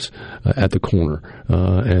countertops at the corner,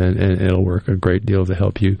 and it'll work a great deal to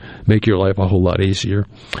help you make your life a whole lot easier.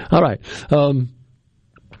 All right.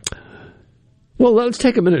 Well, let's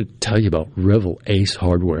take a minute to tell you about Revel Ace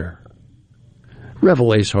Hardware.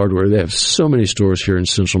 Revel Ace Hardware, they have so many stores here in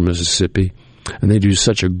central Mississippi. And they do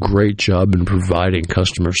such a great job in providing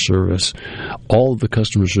customer service. All of the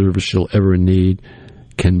customer service you'll ever need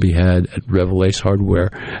can be had at Revel Ace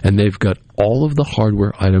Hardware. And they've got all of the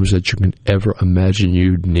hardware items that you can ever imagine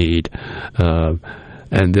you'd need.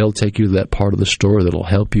 And they'll take you to that part of the store that'll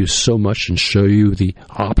help you so much and show you the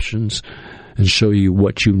options and show you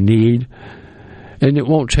what you need. And it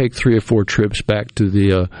won't take 3 or 4 trips back to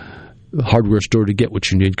the hardware store to get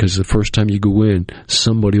what you need, because the first time you go in,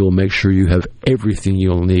 somebody will make sure you have everything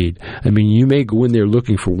you'll need. I mean, you may go in there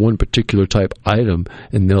looking for one particular type item,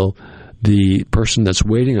 and the person that's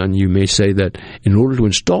waiting on you may say that in order to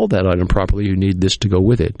install that item properly, you need this to go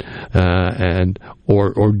with it,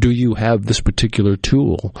 or do you have this particular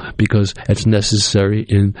tool because it's necessary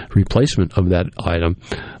in replacement of that item,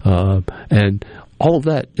 and all of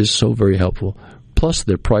that is so very helpful. Plus,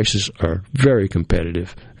 their prices are very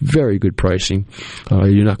competitive, very good pricing.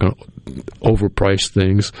 You're not going to overprice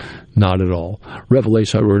things, not at all. Revel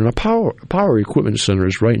Ace Hardware and a Power Equipment Center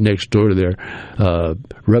is right next door to their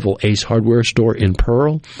Revel Ace Hardware store in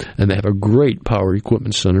Pearl, and they have a great Power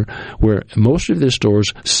Equipment Center where most of their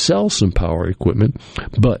stores sell some power equipment,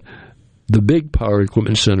 but the big Power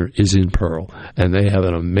Equipment Center is in Pearl, and they have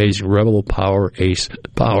an amazing Revel Power Ace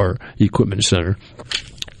Power Equipment Center.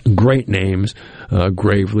 Great names,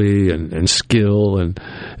 Gravely and Skill and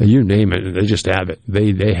you name it, they just have it.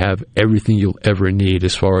 They have everything you'll ever need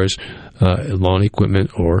as far as lawn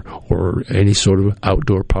equipment or any sort of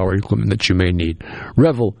outdoor power equipment that you may need.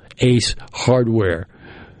 Revel Ace Hardware.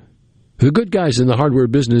 The good guys in the hardware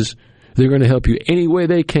business, they're going to help you any way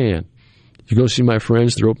they can. You go see my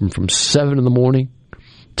friends, they're open from 7 in the morning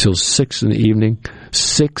till 6 in the evening,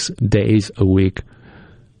 6 days a week.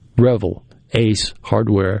 Revel Ace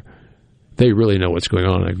Hardware. They really know what's going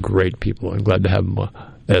on. They're great people. I'm glad to have them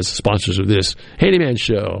as sponsors of this Handyman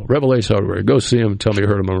Show. Revel Ace Hardware. Go see them. Tell me you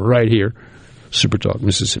heard them right here. Super Talk,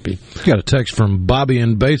 Mississippi. Got a text from Bobby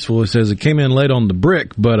in Batesville. It says it came in late on the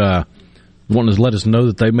brick, but wanted to let us know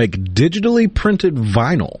that they make digitally printed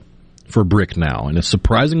vinyl for brick now, and it's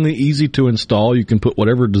surprisingly easy to install. You can put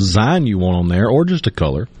whatever design you want on there, or just a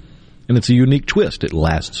color, and it's a unique twist. It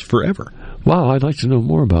lasts forever. Wow, I'd like to know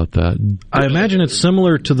more about that. I imagine it's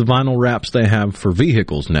similar to the vinyl wraps they have for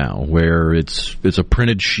vehicles now, where it's a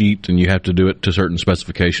printed sheet and you have to do it to certain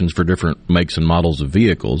specifications for different makes and models of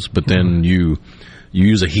vehicles, but then you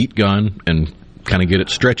use a heat gun and kind of get it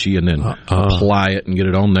stretchy and then apply it and get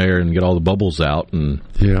it on there and get all the bubbles out. And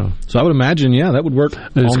so I would imagine, that would work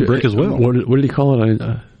on brick as well. What did he call it?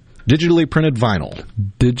 Digitally printed vinyl.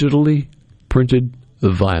 Digitally printed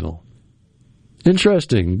vinyl.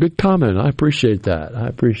 Interesting. Good comment. I appreciate that.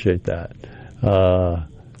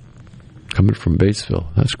 Coming from Batesville.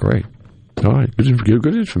 That's great. All right.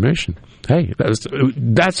 Good information. Hey,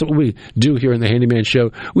 that's what we do here in the Handyman Show.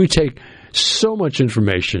 We take so much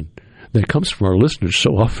information that comes from our listeners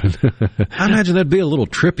so often. I imagine that'd be a little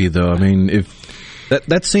trippy, though. I mean, if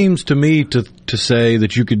that seems to me to say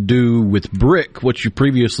that you could do with brick what you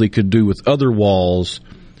previously could do with other walls.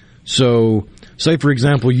 So, say, for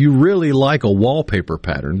example, you really like a wallpaper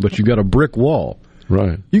pattern, but you got a brick wall.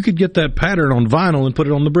 Right. You could get that pattern on vinyl and put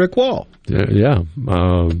it on the brick wall. Yeah.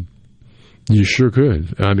 You sure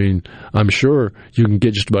could. I mean, I'm sure you can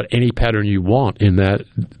get just about any pattern you want in that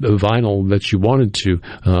vinyl that you wanted to,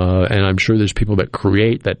 and I'm sure there's people that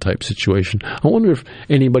create that type of situation. I wonder if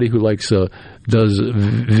anybody who does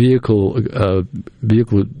vehicle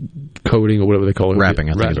coating or whatever they call it. Wrapping,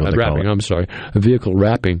 I think is what they call it. I'm sorry. Vehicle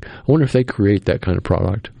wrapping. I wonder if they create that kind of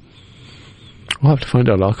product. I'll have to find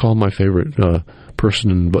out. I'll call my favorite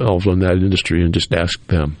person involved in that industry and just ask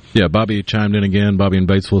them. Yeah, Bobby chimed in again. Bobby in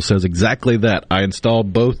Batesville says exactly that. I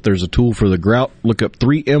installed both. There's a tool for the grout. Look up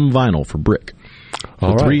 3M Vinyl for brick.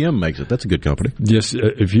 All right. 3M makes it. That's a good company. Yes,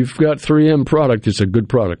 if you've got 3M product, it's a good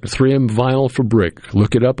product. 3M Vinyl for brick.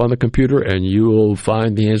 Look it up on the computer and you will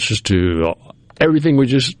find the answers to everything we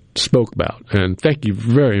just spoke about. And thank you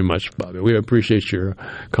very much, Bobby. We appreciate your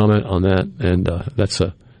comment on that. And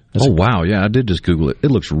wow. Yeah, I did just Google it.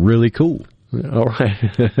 It looks really cool. All right.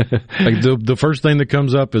 Like the first thing that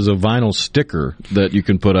comes up is a vinyl sticker that you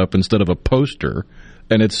can put up instead of a poster,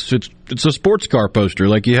 and it's a sports car poster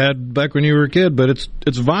like you had back when you were a kid, but it's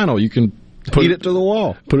vinyl. You can Heat it to the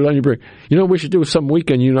wall. Put it on your brick. You know what we should do? Some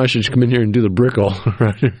weekend, you and I should just come in here and do the brick all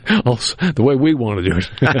the way we want to do it.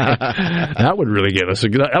 That would really get us.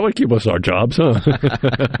 That would keep us our jobs, huh?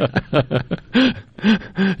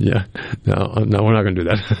 Yeah. No, we're not going to do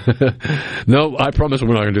that. No, I promise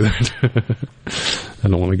we're not going to do that. I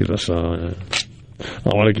don't want to get us. I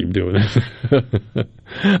want to keep doing it.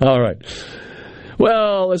 All right.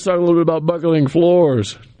 Well, let's talk a little bit about buckling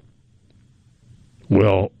floors.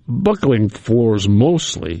 Well, buckling floors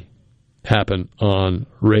mostly happen on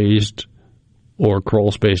raised or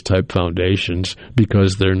crawl space type foundations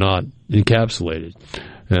because they're not encapsulated.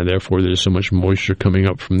 And therefore, there's so much moisture coming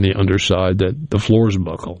up from the underside that the floors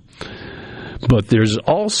buckle. But there's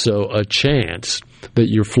also a chance that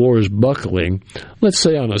your floor is buckling. Let's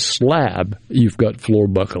say on a slab, you've got floor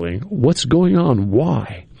buckling. What's going on?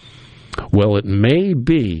 Why? Well, it may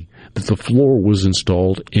be that the floor was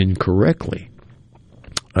installed incorrectly.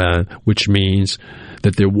 Which means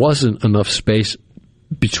that there wasn't enough space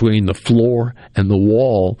between the floor and the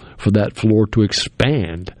wall for that floor to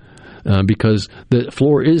expand. Because the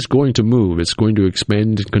floor is going to move. It's going to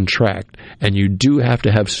expand and contract. And you do have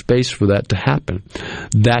to have space for that to happen.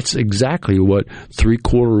 That's exactly what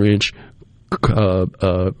 3/4 inch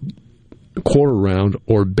quarter round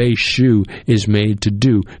or base shoe is made to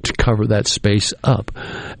do, to cover that space up.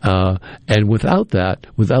 And without that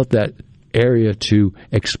area to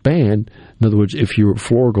expand, in other words, if your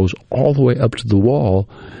floor goes all the way up to the wall,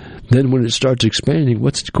 then when it starts expanding,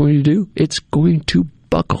 what's it going to do? It's going to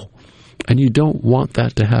buckle. And you don't want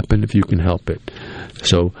that to happen if you can help it.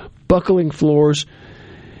 So buckling floors,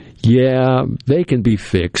 yeah, they can be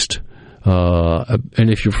fixed. And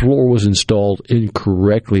if your floor was installed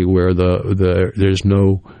incorrectly where there's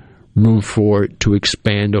no room for it to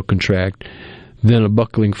expand or contract, then a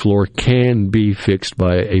buckling floor can be fixed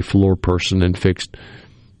by a floor person and fixed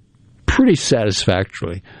pretty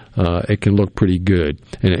satisfactorily. It can look pretty good,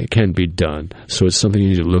 and it can be done. So it's something you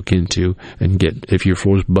need to look into and get. If your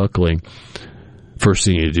floor is buckling, first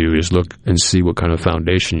thing you do is look and see what kind of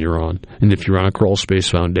foundation you're on. And if you're on a crawl space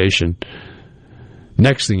foundation,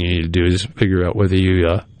 next thing you need to do is figure out whether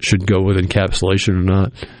you should go with encapsulation or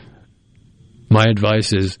not. My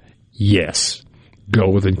advice is yes. Go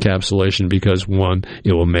with encapsulation because, one,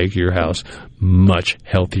 it will make your house much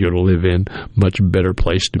healthier to live in, much better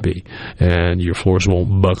place to be, and your floors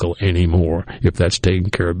won't buckle anymore if that's taken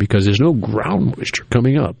care of because there's no ground moisture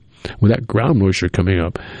coming up. With that ground moisture coming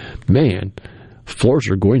up, man, floors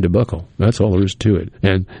are going to buckle. That's all there is to it.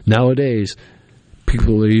 And nowadays,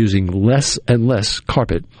 people are using less and less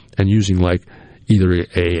carpet and using like either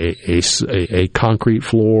a concrete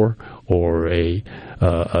floor or a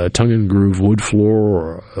tongue and groove wood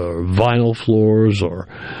floor or vinyl floors or,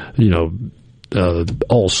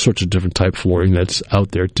 all sorts of different type flooring that's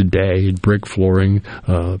out there today, brick flooring,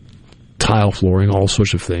 tile flooring, all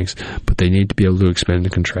sorts of things. But they need to be able to expand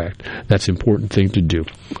and contract. That's an important thing to do.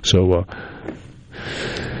 So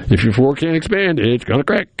if your floor can't expand, it's going to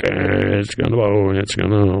crack, it's going to bow, and it's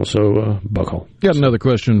going to also buckle. Got another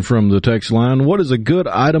question from the text line. What is a good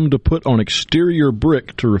item to put on exterior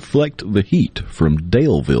brick to reflect the heat? From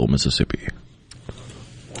Daleville, Mississippi.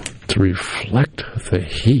 To reflect the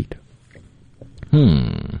heat?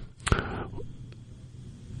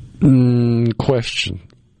 Question.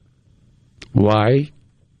 Why?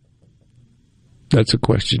 That's a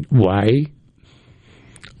question. Why?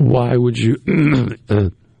 Why would you...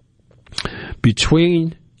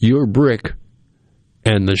 Between your brick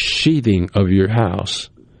and the sheathing of your house,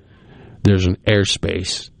 there's an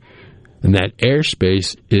airspace. And that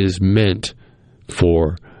airspace is meant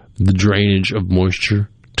for the drainage of moisture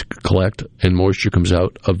to collect, and moisture comes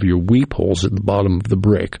out of your weep holes at the bottom of the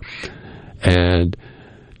brick. And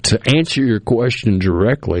to answer your question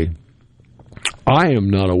directly, I am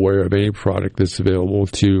not aware of any product that's available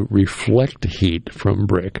to reflect heat from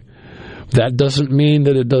brick. That doesn't mean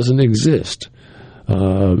that it doesn't exist.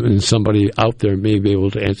 And somebody out there may be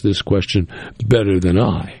able to answer this question better than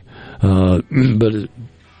I. But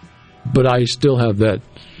I still have that.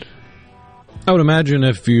 I would imagine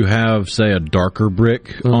if you have, say, a darker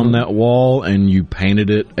brick on that wall and you painted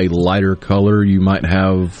it a lighter color, you might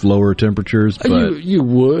have lower temperatures. But you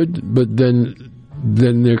would, but then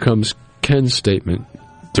there comes Ken's statement,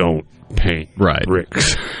 don't paint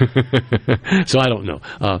bricks. So I don't know.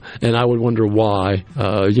 And I would wonder why,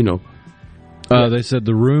 they said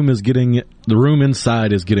the room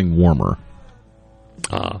inside is getting warmer.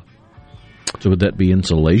 So would that be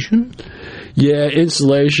insulation? Yeah,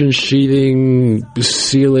 insulation, sheathing,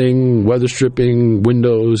 ceiling, weather stripping,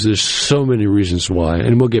 windows. There's so many reasons why,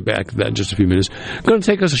 and we'll get back to that in just a few minutes. I'm going to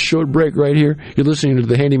take us a short break right here. You're listening to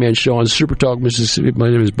the Handyman Show on Super Talk Mississippi. My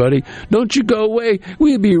name is Buddy. Don't you go away.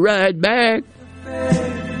 We'll be right back.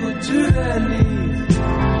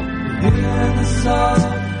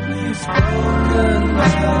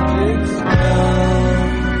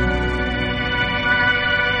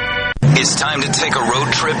 It's time to take a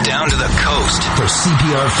road trip down to the coast for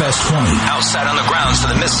CPR Fest 20. Outside on the grounds of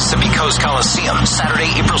the Mississippi Coast Coliseum,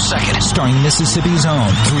 Saturday, April 2nd. Starring Mississippi's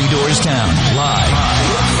own 3 Doors Down, live.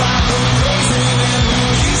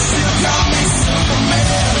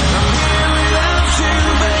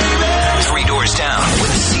 3 Doors Down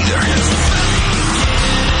with Seether.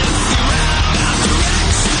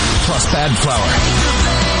 Plus Bad Flower.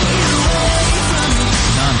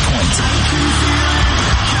 Non-Point.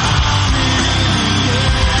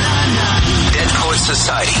 Dead Poets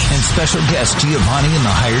Society. And special guest Giovanni and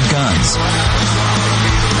the Hired Guns.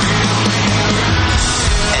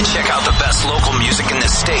 And check out the best local music in the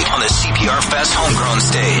state on the CPR Fest Homegrown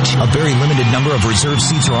stage. A very limited number of reserved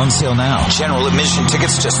seats are on sale now. General admission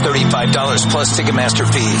tickets just $35 plus Ticketmaster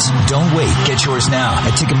fees. Don't wait. Get yours now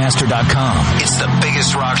at Ticketmaster.com. It's the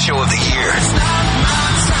biggest rock show of the year.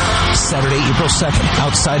 Saturday, April 2nd,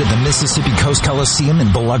 outside of the Mississippi Coast Coliseum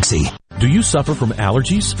in Biloxi. Do you suffer from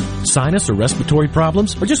allergies, sinus, or respiratory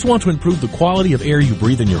problems, or just want to improve the quality of air you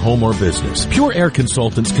breathe in your home or business? Pure Air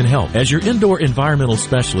Consultants can help. As your indoor environmental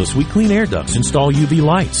specialists, we clean air ducts, install UV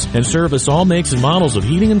lights, and service all makes and models of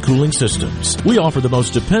heating and cooling systems. We offer the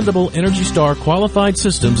most dependable Energy Star qualified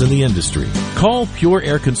systems in the industry. Call Pure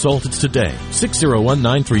Air Consultants today,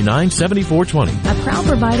 601-939-7420. A proud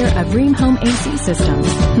provider of Rheem Home AC systems.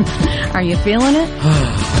 Are you feeling it?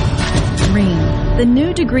 Rheem, the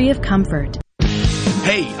new degree of comfort.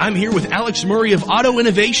 Hey, I'm here with Alex Murray of Auto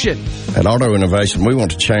Innovation. At Auto Innovation, we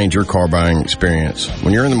want to change your car buying experience.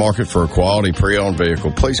 When you're in the market for a quality pre-owned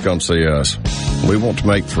vehicle, please come see us. We want to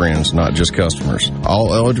make friends, not just customers.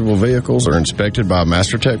 All eligible vehicles are inspected by a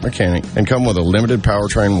MasterTech mechanic and come with a limited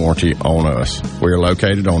powertrain warranty on us. We are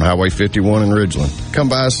located on Highway 51 in Ridgeland. Come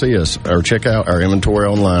by and see us or check out our inventory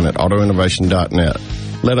online at autoinnovation.net.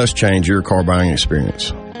 Let us change your car buying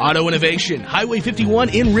experience. Auto Innovation, Highway 51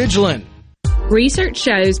 in Ridgeland. Research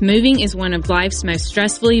shows moving is one of life's most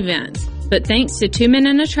stressful events, but thanks to 2 Men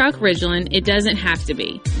and a Truck Ridgeland, it doesn't have to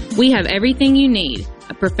be. We have everything you need.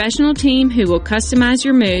 A professional team who will customize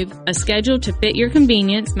your move, a schedule to fit your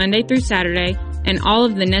convenience Monday through Saturday, and all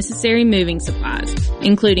of the necessary moving supplies,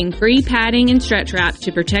 including free padding and stretch wrap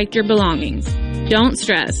to protect your belongings. Don't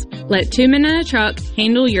stress. Let 2 Men and a Truck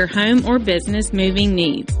handle your home or business moving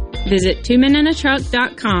needs. Visit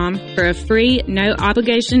 2menandatruck.com for a free,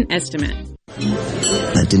 no-obligation estimate.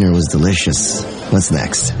 That dinner was delicious. What's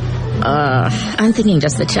next? I'm thinking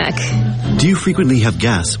just the check. Do you frequently have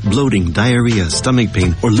gas, bloating, diarrhea, stomach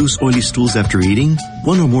pain, or loose oily stools after eating?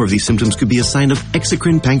 One or more of these symptoms could be a sign of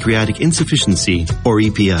exocrine pancreatic insufficiency, or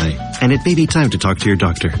EPI, and it may be time to talk to your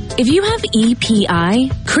doctor. If you have EPI,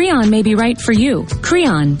 Creon may be right for you.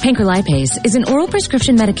 Creon, pancrelipase, is an oral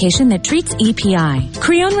prescription medication that treats EPI.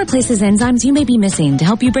 Creon replaces enzymes you may be missing to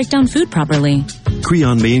help you break down food properly.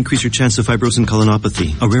 Creon may increase your chance of fibrosis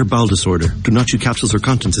colonopathy, a rare bowel disorder. Do not chew capsules or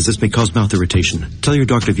contents as this may cause mouth irritation. Tell your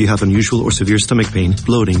doctor if you have unusual or severe stomach pain,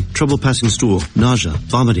 bloating, trouble passing stool, nausea,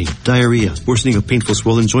 vomiting, diarrhea, worsening of painful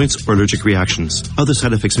swollen joints, or allergic reactions. Other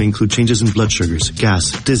side effects may include changes in blood sugars,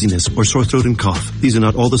 gas, dizziness, or sore throat and cough. These are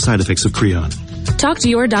not all the side effects of Creon. Talk to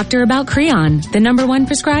your doctor about Creon, the #1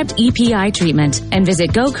 prescribed EPI treatment, and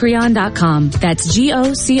visit GoCreon.com. That's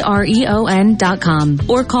GoCreon.com.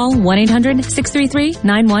 Or call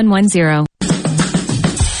 1-800-633-9110.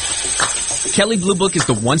 Kelley Blue Book is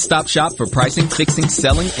the one-stop shop for pricing, fixing,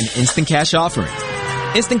 selling, and instant cash offering.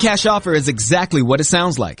 Instant Cash Offer is exactly what it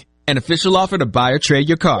sounds like. An official offer to buy or trade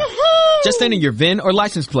your car. Woohoo! Just enter your VIN or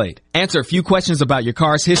license plate, answer a few questions about your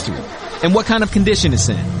car's history, and what kind of condition it's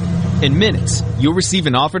in. In minutes, you'll receive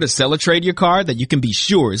an offer to sell or trade your car that you can be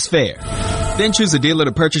sure is fair. Then choose a dealer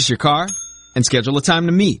to purchase your car and schedule a time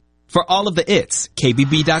to meet. For all of the its,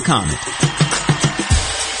 KBB.com.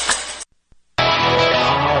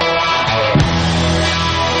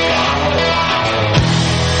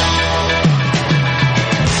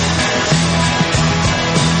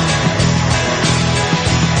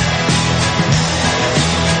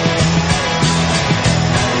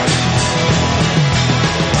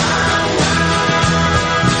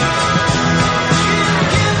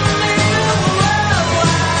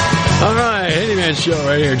 Show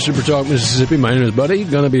right here at Super Talk Mississippi. My name is Buddy.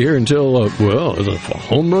 Going to be here until, it's a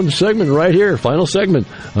home run segment right here, final segment.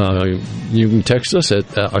 You can text us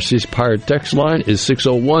at our C Pirate text line is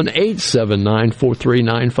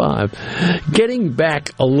 601-879-4395. Getting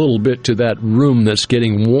back a little bit to that room that's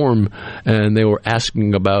getting warm, and they were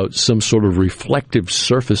asking about some sort of reflective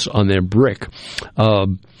surface on their brick.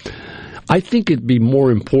 I think it'd be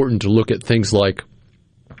more important to look at things like,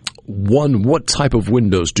 one, what type of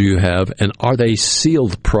windows do you have, and are they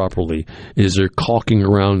sealed properly? Is there caulking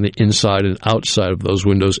around the inside and outside of those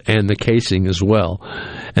windows and the casing as well?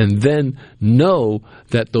 And then know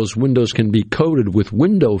that those windows can be coated with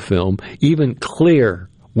window film, even clear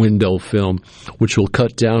window film, which will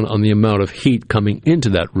cut down on the amount of heat coming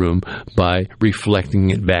into that room by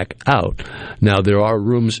reflecting it back out. Now, there are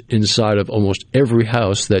rooms inside of almost every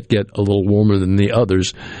house that get a little warmer than the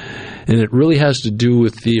others, and it really has to do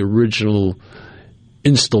with the original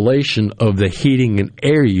installation of the heating and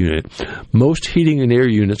air unit. Most heating and air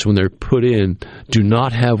units, when they're put in, do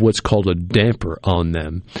not have what's called a damper on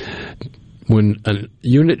them. When a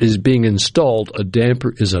unit is being installed, a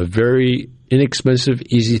damper is a very inexpensive,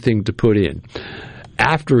 easy thing to put in.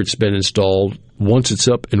 After it's been installed, once it's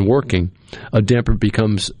up and working, a damper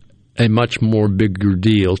becomes a much more bigger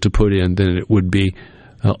deal to put in than it would be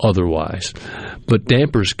otherwise. But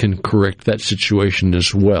dampers can correct that situation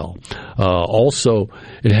as well. Also,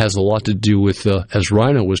 it has a lot to do with, as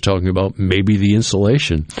Rhino was talking about, maybe the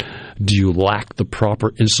insulation. Do you lack the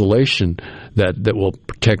proper insulation that will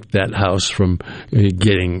protect that house from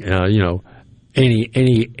getting,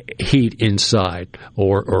 any heat inside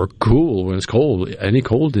or cool when it's cold, any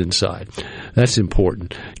cold inside? That's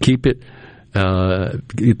important. Keep it.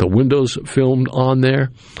 Get the windows filmed on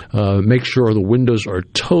there. Make sure the windows are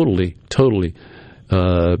totally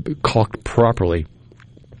caulked properly.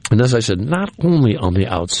 And as I said, not only on the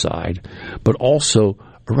outside, but also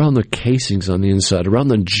around the casings on the inside, around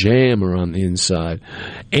the jamb around the inside.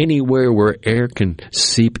 Anywhere where air can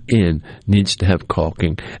seep in needs to have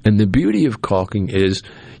caulking. And the beauty of caulking is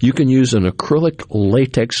you can use an acrylic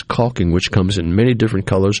latex caulking, which comes in many different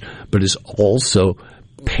colors, but is also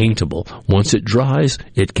paintable. Once it dries,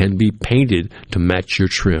 it can be painted to match your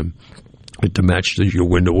trim, to match your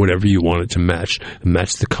window, whatever you want it to match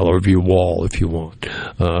the color of your wall if you want.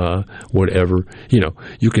 Whatever.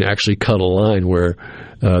 You can actually cut a line where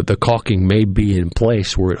the caulking may be in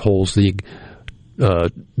place where it holds the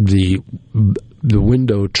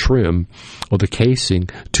window trim or the casing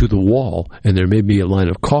to the wall, and there may be a line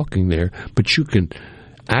of caulking there, but you can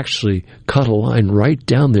actually cut a line right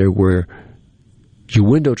down there where your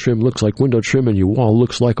window trim looks like window trim and your wall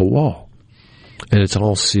looks like a wall. And it's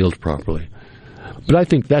all sealed properly. But I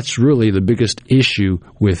think that's really the biggest issue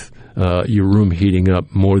with your room heating up,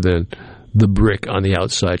 more than the brick on the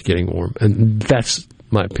outside getting warm. And that's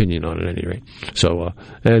my opinion on it at any rate. So,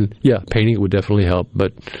 painting would definitely help,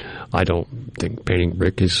 but I don't think painting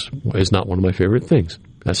brick is not one of my favorite things.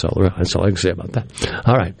 That's all I can say about that.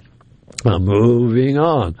 All right. Moving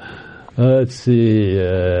on. Let's see.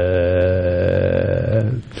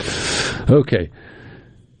 Okay.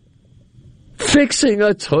 Fixing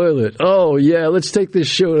a toilet. Oh, yeah. Let's take this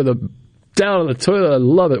show down on the toilet. I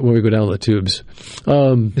love it when we go down the tubes.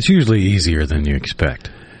 It's usually easier than you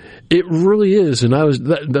expect. It really is. And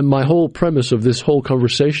my whole premise of this whole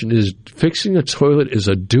conversation is fixing a toilet is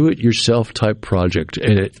a do-it-yourself type project.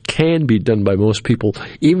 And it can be done by most people,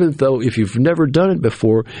 even though if you've never done it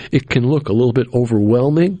before, it can look a little bit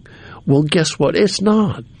overwhelming. Well, guess what? It's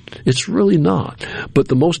not. It's really not. But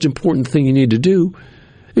the most important thing you need to do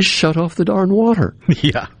is shut off the darn water.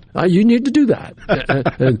 Yeah. You need to do that.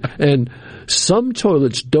 and some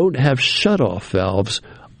toilets don't have shut-off valves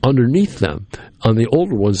underneath them. On the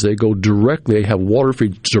older ones, they have water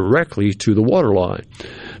feed directly to the water line.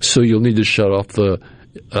 So you'll need to shut off the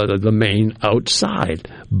main outside,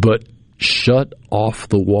 but shut off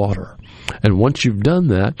the water. And once you've done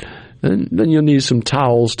that, then you'll need some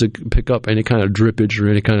towels to pick up any kind of drippage or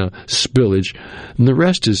any kind of spillage. And the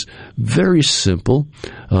rest is very simple.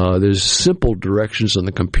 There's simple directions on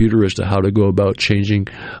the computer as to how to go about changing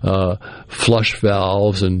flush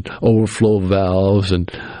valves and overflow valves and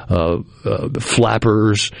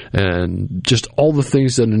flappers and just all the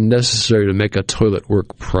things that are necessary to make a toilet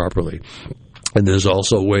work properly. And there's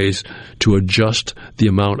also ways to adjust the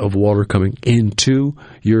amount of water coming into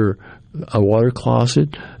your water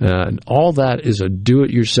closet, and all that is a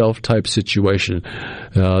do-it-yourself type situation.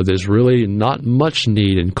 There's really not much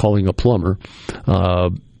need in calling a plumber,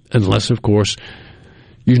 unless, of course,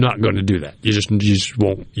 you're not going to do that. You just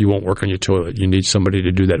won't work on your toilet. You need somebody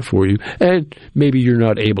to do that for you. And maybe you're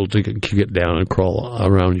not able to get down and crawl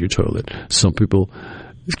around your toilet. Some people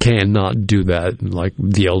cannot do that, like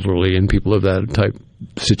the elderly and people of that type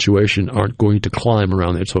situation aren't going to climb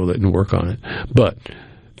around their toilet and work on it. But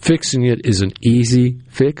fixing it is an easy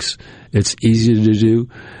fix. It's easy to do.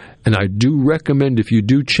 And I do recommend, if you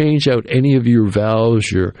do change out any of your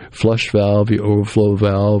valves, your flush valve, your overflow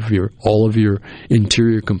valve, all of your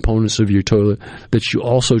interior components of your toilet, that you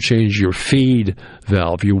also change your feed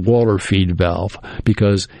valve, your water feed valve,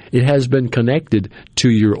 because it has been connected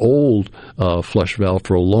to your old flush valve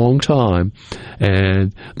for a long time,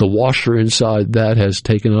 and the washer inside that has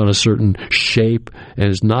taken on a certain shape and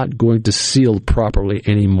is not going to seal properly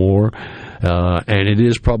anymore. And it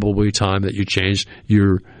is probably time that you change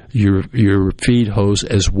your feed hose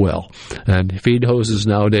as well. And feed hoses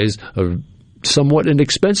nowadays are somewhat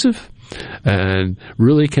inexpensive and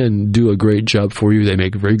really can do a great job for you. They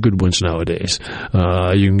make very good ones nowadays.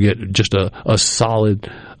 You can get just a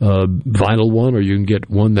solid vinyl one, or you can get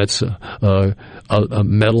one that's a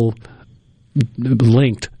metal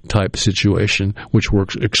linked type situation, which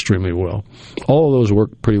works extremely well. All of those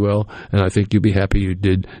work pretty well, and I think you'll be happy you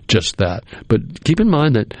did just that. But keep in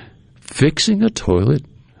mind that fixing a toilet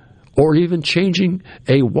or even changing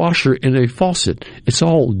a washer in a faucet, it's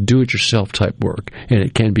all do-it-yourself type work, and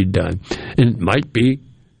it can be done. And it might be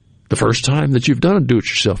the first time that you've done a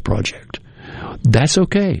do-it-yourself project. That's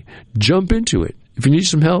okay. Jump into it. If you need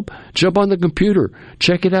some help, jump on the computer.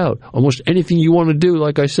 Check it out. Almost anything you want to do,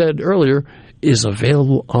 like I said earlier, is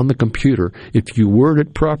available on the computer. If you word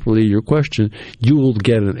it properly, your question, you will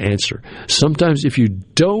get an answer. Sometimes if you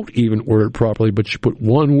don't even word it properly, but you put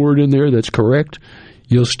one word in there that's correct,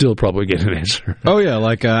 you'll still probably get an answer. Oh, yeah.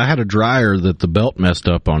 Like I had a dryer that the belt messed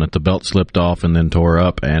up on it. The belt slipped off and then tore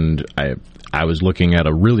up, and I was looking at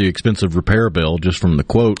a really expensive repair bill just from the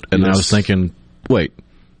quote, and I was thinking, wait,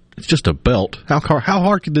 it's just a belt. How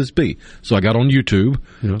hard could this be? So I got on YouTube.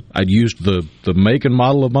 Yeah. I'd used the make and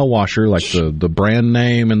model of my washer, like the brand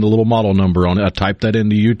name and the little model number on it. I typed that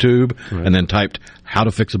into YouTube and then typed how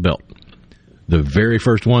to fix a belt. The very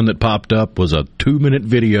first one that popped up was a 2-minute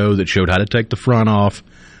video that showed how to take the front off,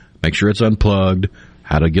 make sure it's unplugged,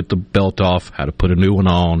 how to get the belt off, how to put a new one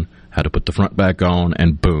on, how to put the front back on,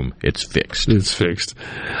 and boom, it's fixed. It's fixed.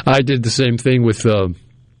 I did the same thing with, I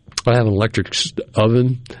have an electric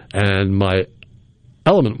oven, and my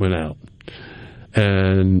element went out.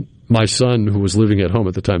 And my son, who was living at home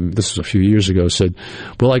at the time, this was a few years ago, said,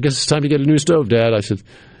 well, I guess it's time to get a new stove, Dad. I said,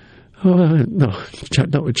 no,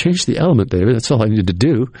 change the element, David. That's all I needed to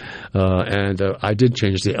do. And I did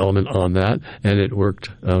change the element on that, and it worked.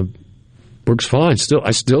 Works fine.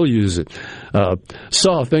 I still use it.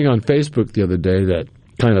 Saw a thing on Facebook the other day that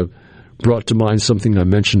kind of brought to mind something I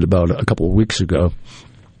mentioned about a couple of weeks ago.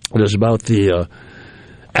 It was about the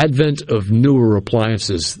advent of newer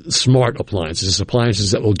appliances, smart appliances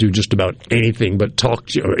that will do just about anything but talk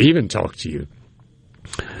to you, or even talk to you.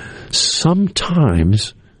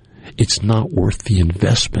 Sometimes it's not worth the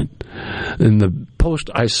investment. And the post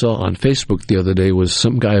I saw on Facebook the other day was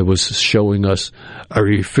some guy was showing us a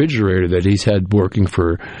refrigerator that he's had working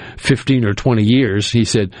for 15 or 20 years. He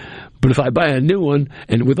said, but if I buy a new one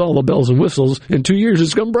and with all the bells and whistles, in 2 years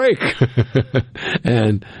it's going to break.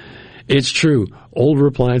 And it's true. Older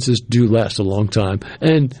appliances do last a long time,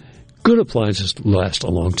 and good appliances last a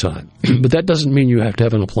long time. But that doesn't mean you have to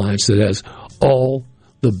have an appliance that has all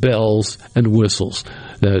the bells and whistles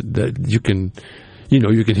that you can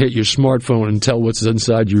hit your smartphone and tell what's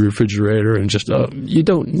inside your refrigerator, and just you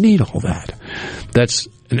don't need all that. That's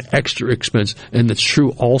an extra expense, and that's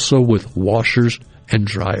true also with washers and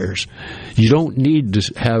dryers. You don't need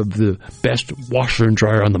to have the best washer and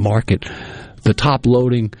dryer on the market. The top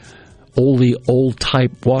loading old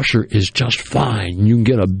type washer is just fine. You can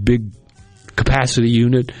get a big capacity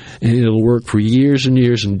unit, and it'll work for years and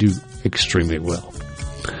years and do extremely well.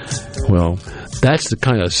 Well, that's the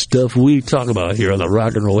kind of stuff we talk about here on the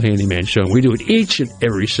Rock and Roll Handyman Show. We do it each and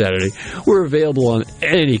every Saturday. We're available on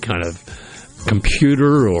any kind of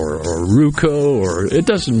computer or Roku, or it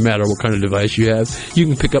doesn't matter what kind of device you have. You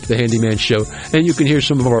can pick up the Handyman Show, and you can hear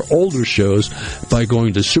some of our older shows by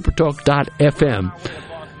going to supertalk.fm.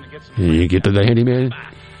 You get to the Handyman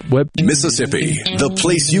web. Mississippi, the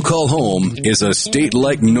place you call home, is a state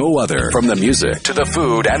like no other. From the music to the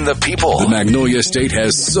food and the people, the Magnolia State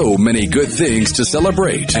has so many good things to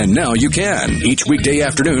celebrate. And now you can, each weekday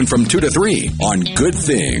afternoon from 2 to 3 on Good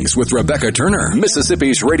Things with Rebecca Turner,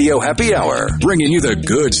 Mississippi's Radio Happy Hour, bringing you the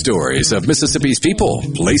good stories of Mississippi's people,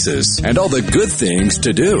 places, and all the good things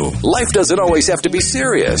to do. Life doesn't always have to be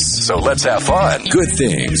serious, so let's have fun. Good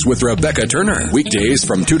Things with Rebecca Turner, weekdays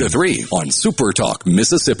from 2 to 3 on Super Talk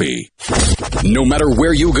Mississippi. No matter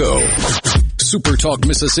where you go, Super Talk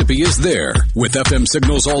Mississippi is there. With FM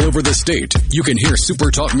signals all over the state, you can hear Super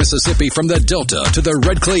Talk Mississippi from the Delta to the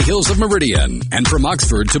Red Clay Hills of Meridian and from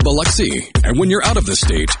Oxford to Biloxi. And when you're out of the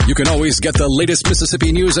state, you can always get the latest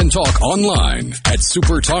Mississippi news and talk online at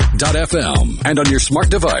supertalk.fm and on your smart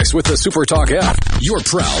device with the Super Talk app. You're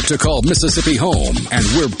proud to call Mississippi home, and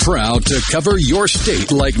we're proud to cover your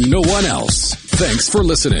state like no one else. Thanks for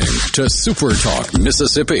listening to Super Talk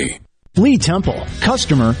Mississippi. Lee Temple,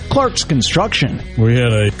 customer, Clark's Construction. We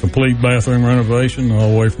had a complete bathroom renovation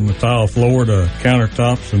all the way from the tile floor to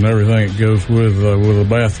countertops and everything that goes with a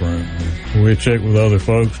bathroom. We checked with other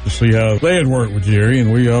folks to see how they had worked with Jerry,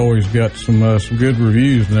 and we always got some good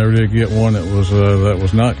reviews. Never did get one that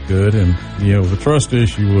was not good. And the trust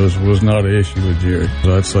issue was not an issue with Jerry.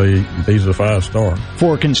 So I'd say he's a 5-star.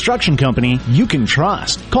 For a construction company you can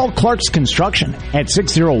trust, call Clark's Construction at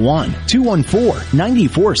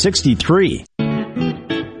 601-214-9463.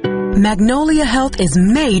 Magnolia Health is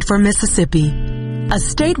made for Mississippi. A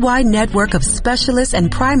statewide network of specialists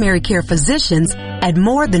and primary care physicians at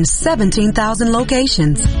more than 17,000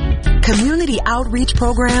 locations, community outreach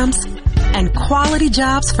programs, and quality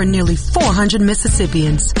jobs for nearly 400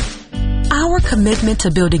 Mississippians. Our commitment to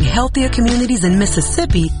building healthier communities in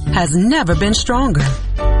Mississippi has never been stronger.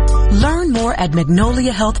 Learn more at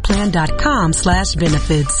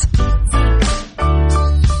magnoliahealthplan.com/benefits.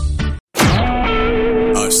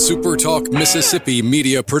 A Super Talk Mississippi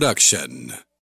media production.